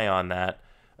keep an eye on that.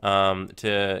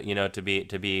 To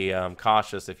be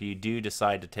cautious. If you do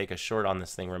decide to take a short on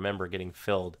this thing, remember getting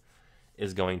filled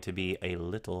is going to be a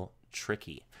little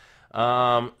tricky.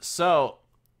 So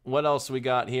what else we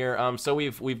got here? So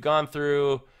we've gone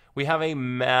through. We have a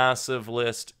massive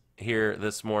list here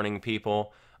this morning,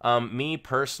 people. Me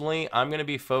personally, I'm going to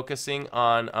be focusing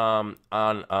on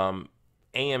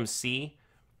AMC.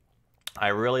 I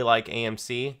really like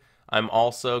AMC. I'm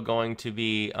also going to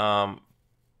be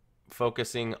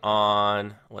focusing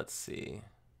on, let's see,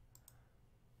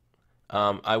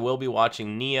 I will be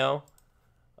watching Neo.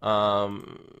 I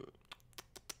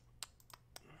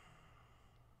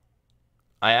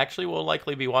actually will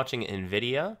likely be watching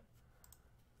Nvidia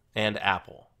and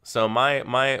Apple. So I'm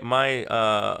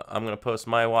gonna post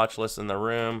my watch list in the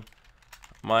room.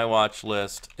 My watch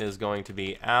list is going to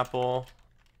be Apple,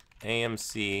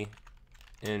 AMC,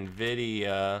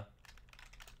 Nvidia,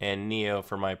 and Neo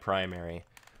for my primary.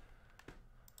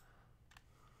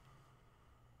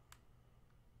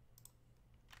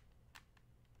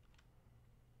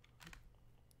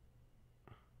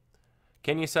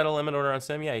 Can you set a limit order on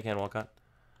Sim? Yeah, you can, Walcott.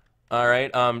 All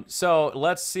right. So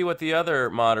let's see what the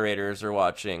other moderators are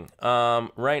watching.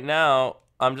 Right now,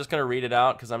 I'm just gonna read it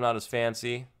out because I'm not as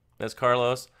fancy as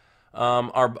Carlos.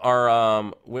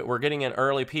 We're getting an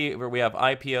early we have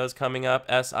IPOs coming up,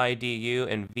 SIDU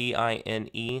and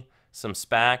VINE, some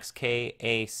SPACs,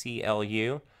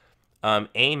 KACLU.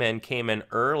 Amen came in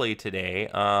early today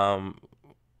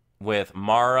with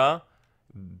Mara,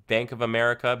 Bank of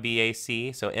America,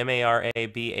 BAC, so MARA,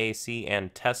 BAC,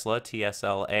 and Tesla,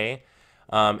 TSLA.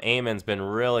 Eamon's been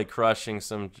really crushing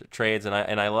some trades, and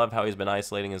I love how he's been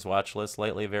isolating his watch list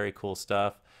lately. Very cool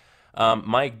stuff.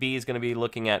 Mike B is going to be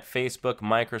looking at Facebook,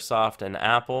 Microsoft, and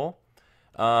Apple.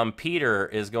 Peter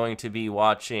is going to be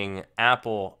watching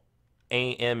Apple,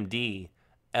 AMD,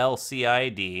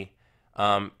 LCID,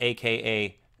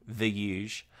 aka the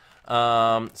huge.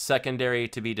 Secondary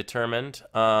to be determined.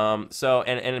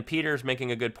 And Peter's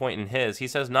making a good point in his. He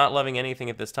says, not loving anything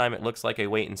at this time. It looks like a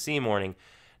wait and see morning.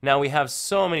 Now we have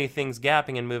so many things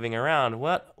gapping and moving around.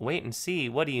 What? Wait and see?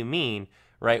 What do you mean?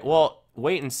 Right? Well,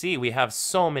 wait and see. We have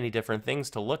so many different things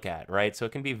to look at, right? So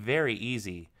it can be very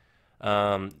easy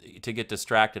to get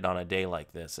distracted on a day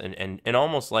like this and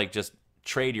almost like just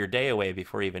trade your day away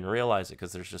before you even realize it,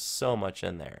 because there's just so much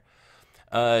in there.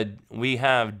 We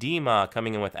have DEMA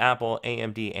coming in with Apple,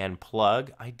 AMD, and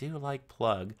Plug. I do like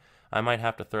Plug. I might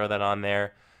have to throw that on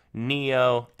there.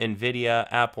 Neo, Nvidia,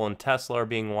 Apple, and Tesla are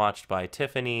being watched by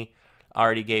Tiffany. I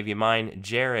already gave you mine.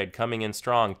 Jared coming in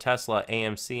strong. Tesla,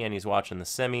 AMC, and he's watching the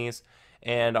semis.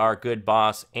 And our good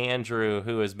boss, Andrew,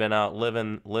 who has been out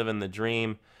living the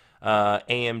dream.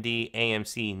 AMD,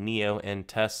 AMC, Neo, and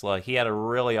Tesla. He had a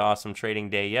really awesome trading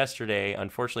day yesterday.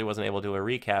 Unfortunately, wasn't able to do a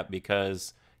recap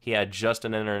because he had just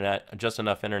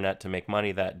enough internet to make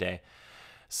money that day.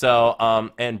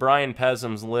 So, and Brian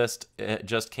Pesham's list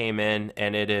just came in,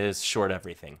 and it is short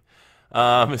everything.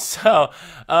 That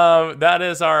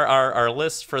is our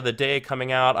list for the day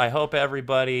coming out. I hope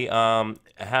everybody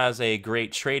has a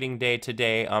great trading day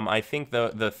today. I think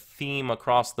the theme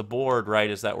across the board,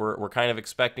 right, is that we're kind of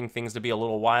expecting things to be a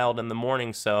little wild in the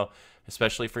morning. So,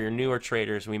 especially for your newer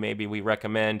traders, we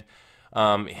recommend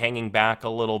hanging back a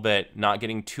little bit, not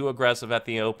getting too aggressive at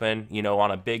the open. You know,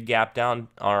 on a big gap down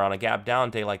or on a gap down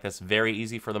day like this, very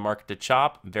easy for the market to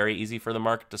chop, very easy for the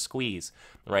market to squeeze,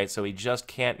 right? So we just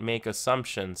can't make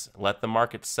assumptions. Let the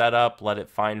market set up, let it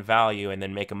find value, and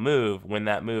then make a move. When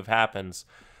that move happens,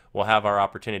 we'll have our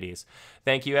opportunities.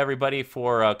 Thank you, everybody,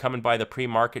 for coming by the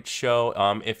pre-market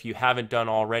show. If you haven't done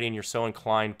already and you're so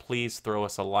inclined, please throw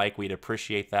us a like. We'd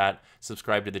appreciate that.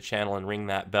 Subscribe to the channel and ring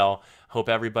that bell. Hope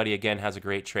everybody, again, has a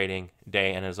great trading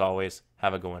day. And as always,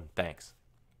 have a good one. Thanks.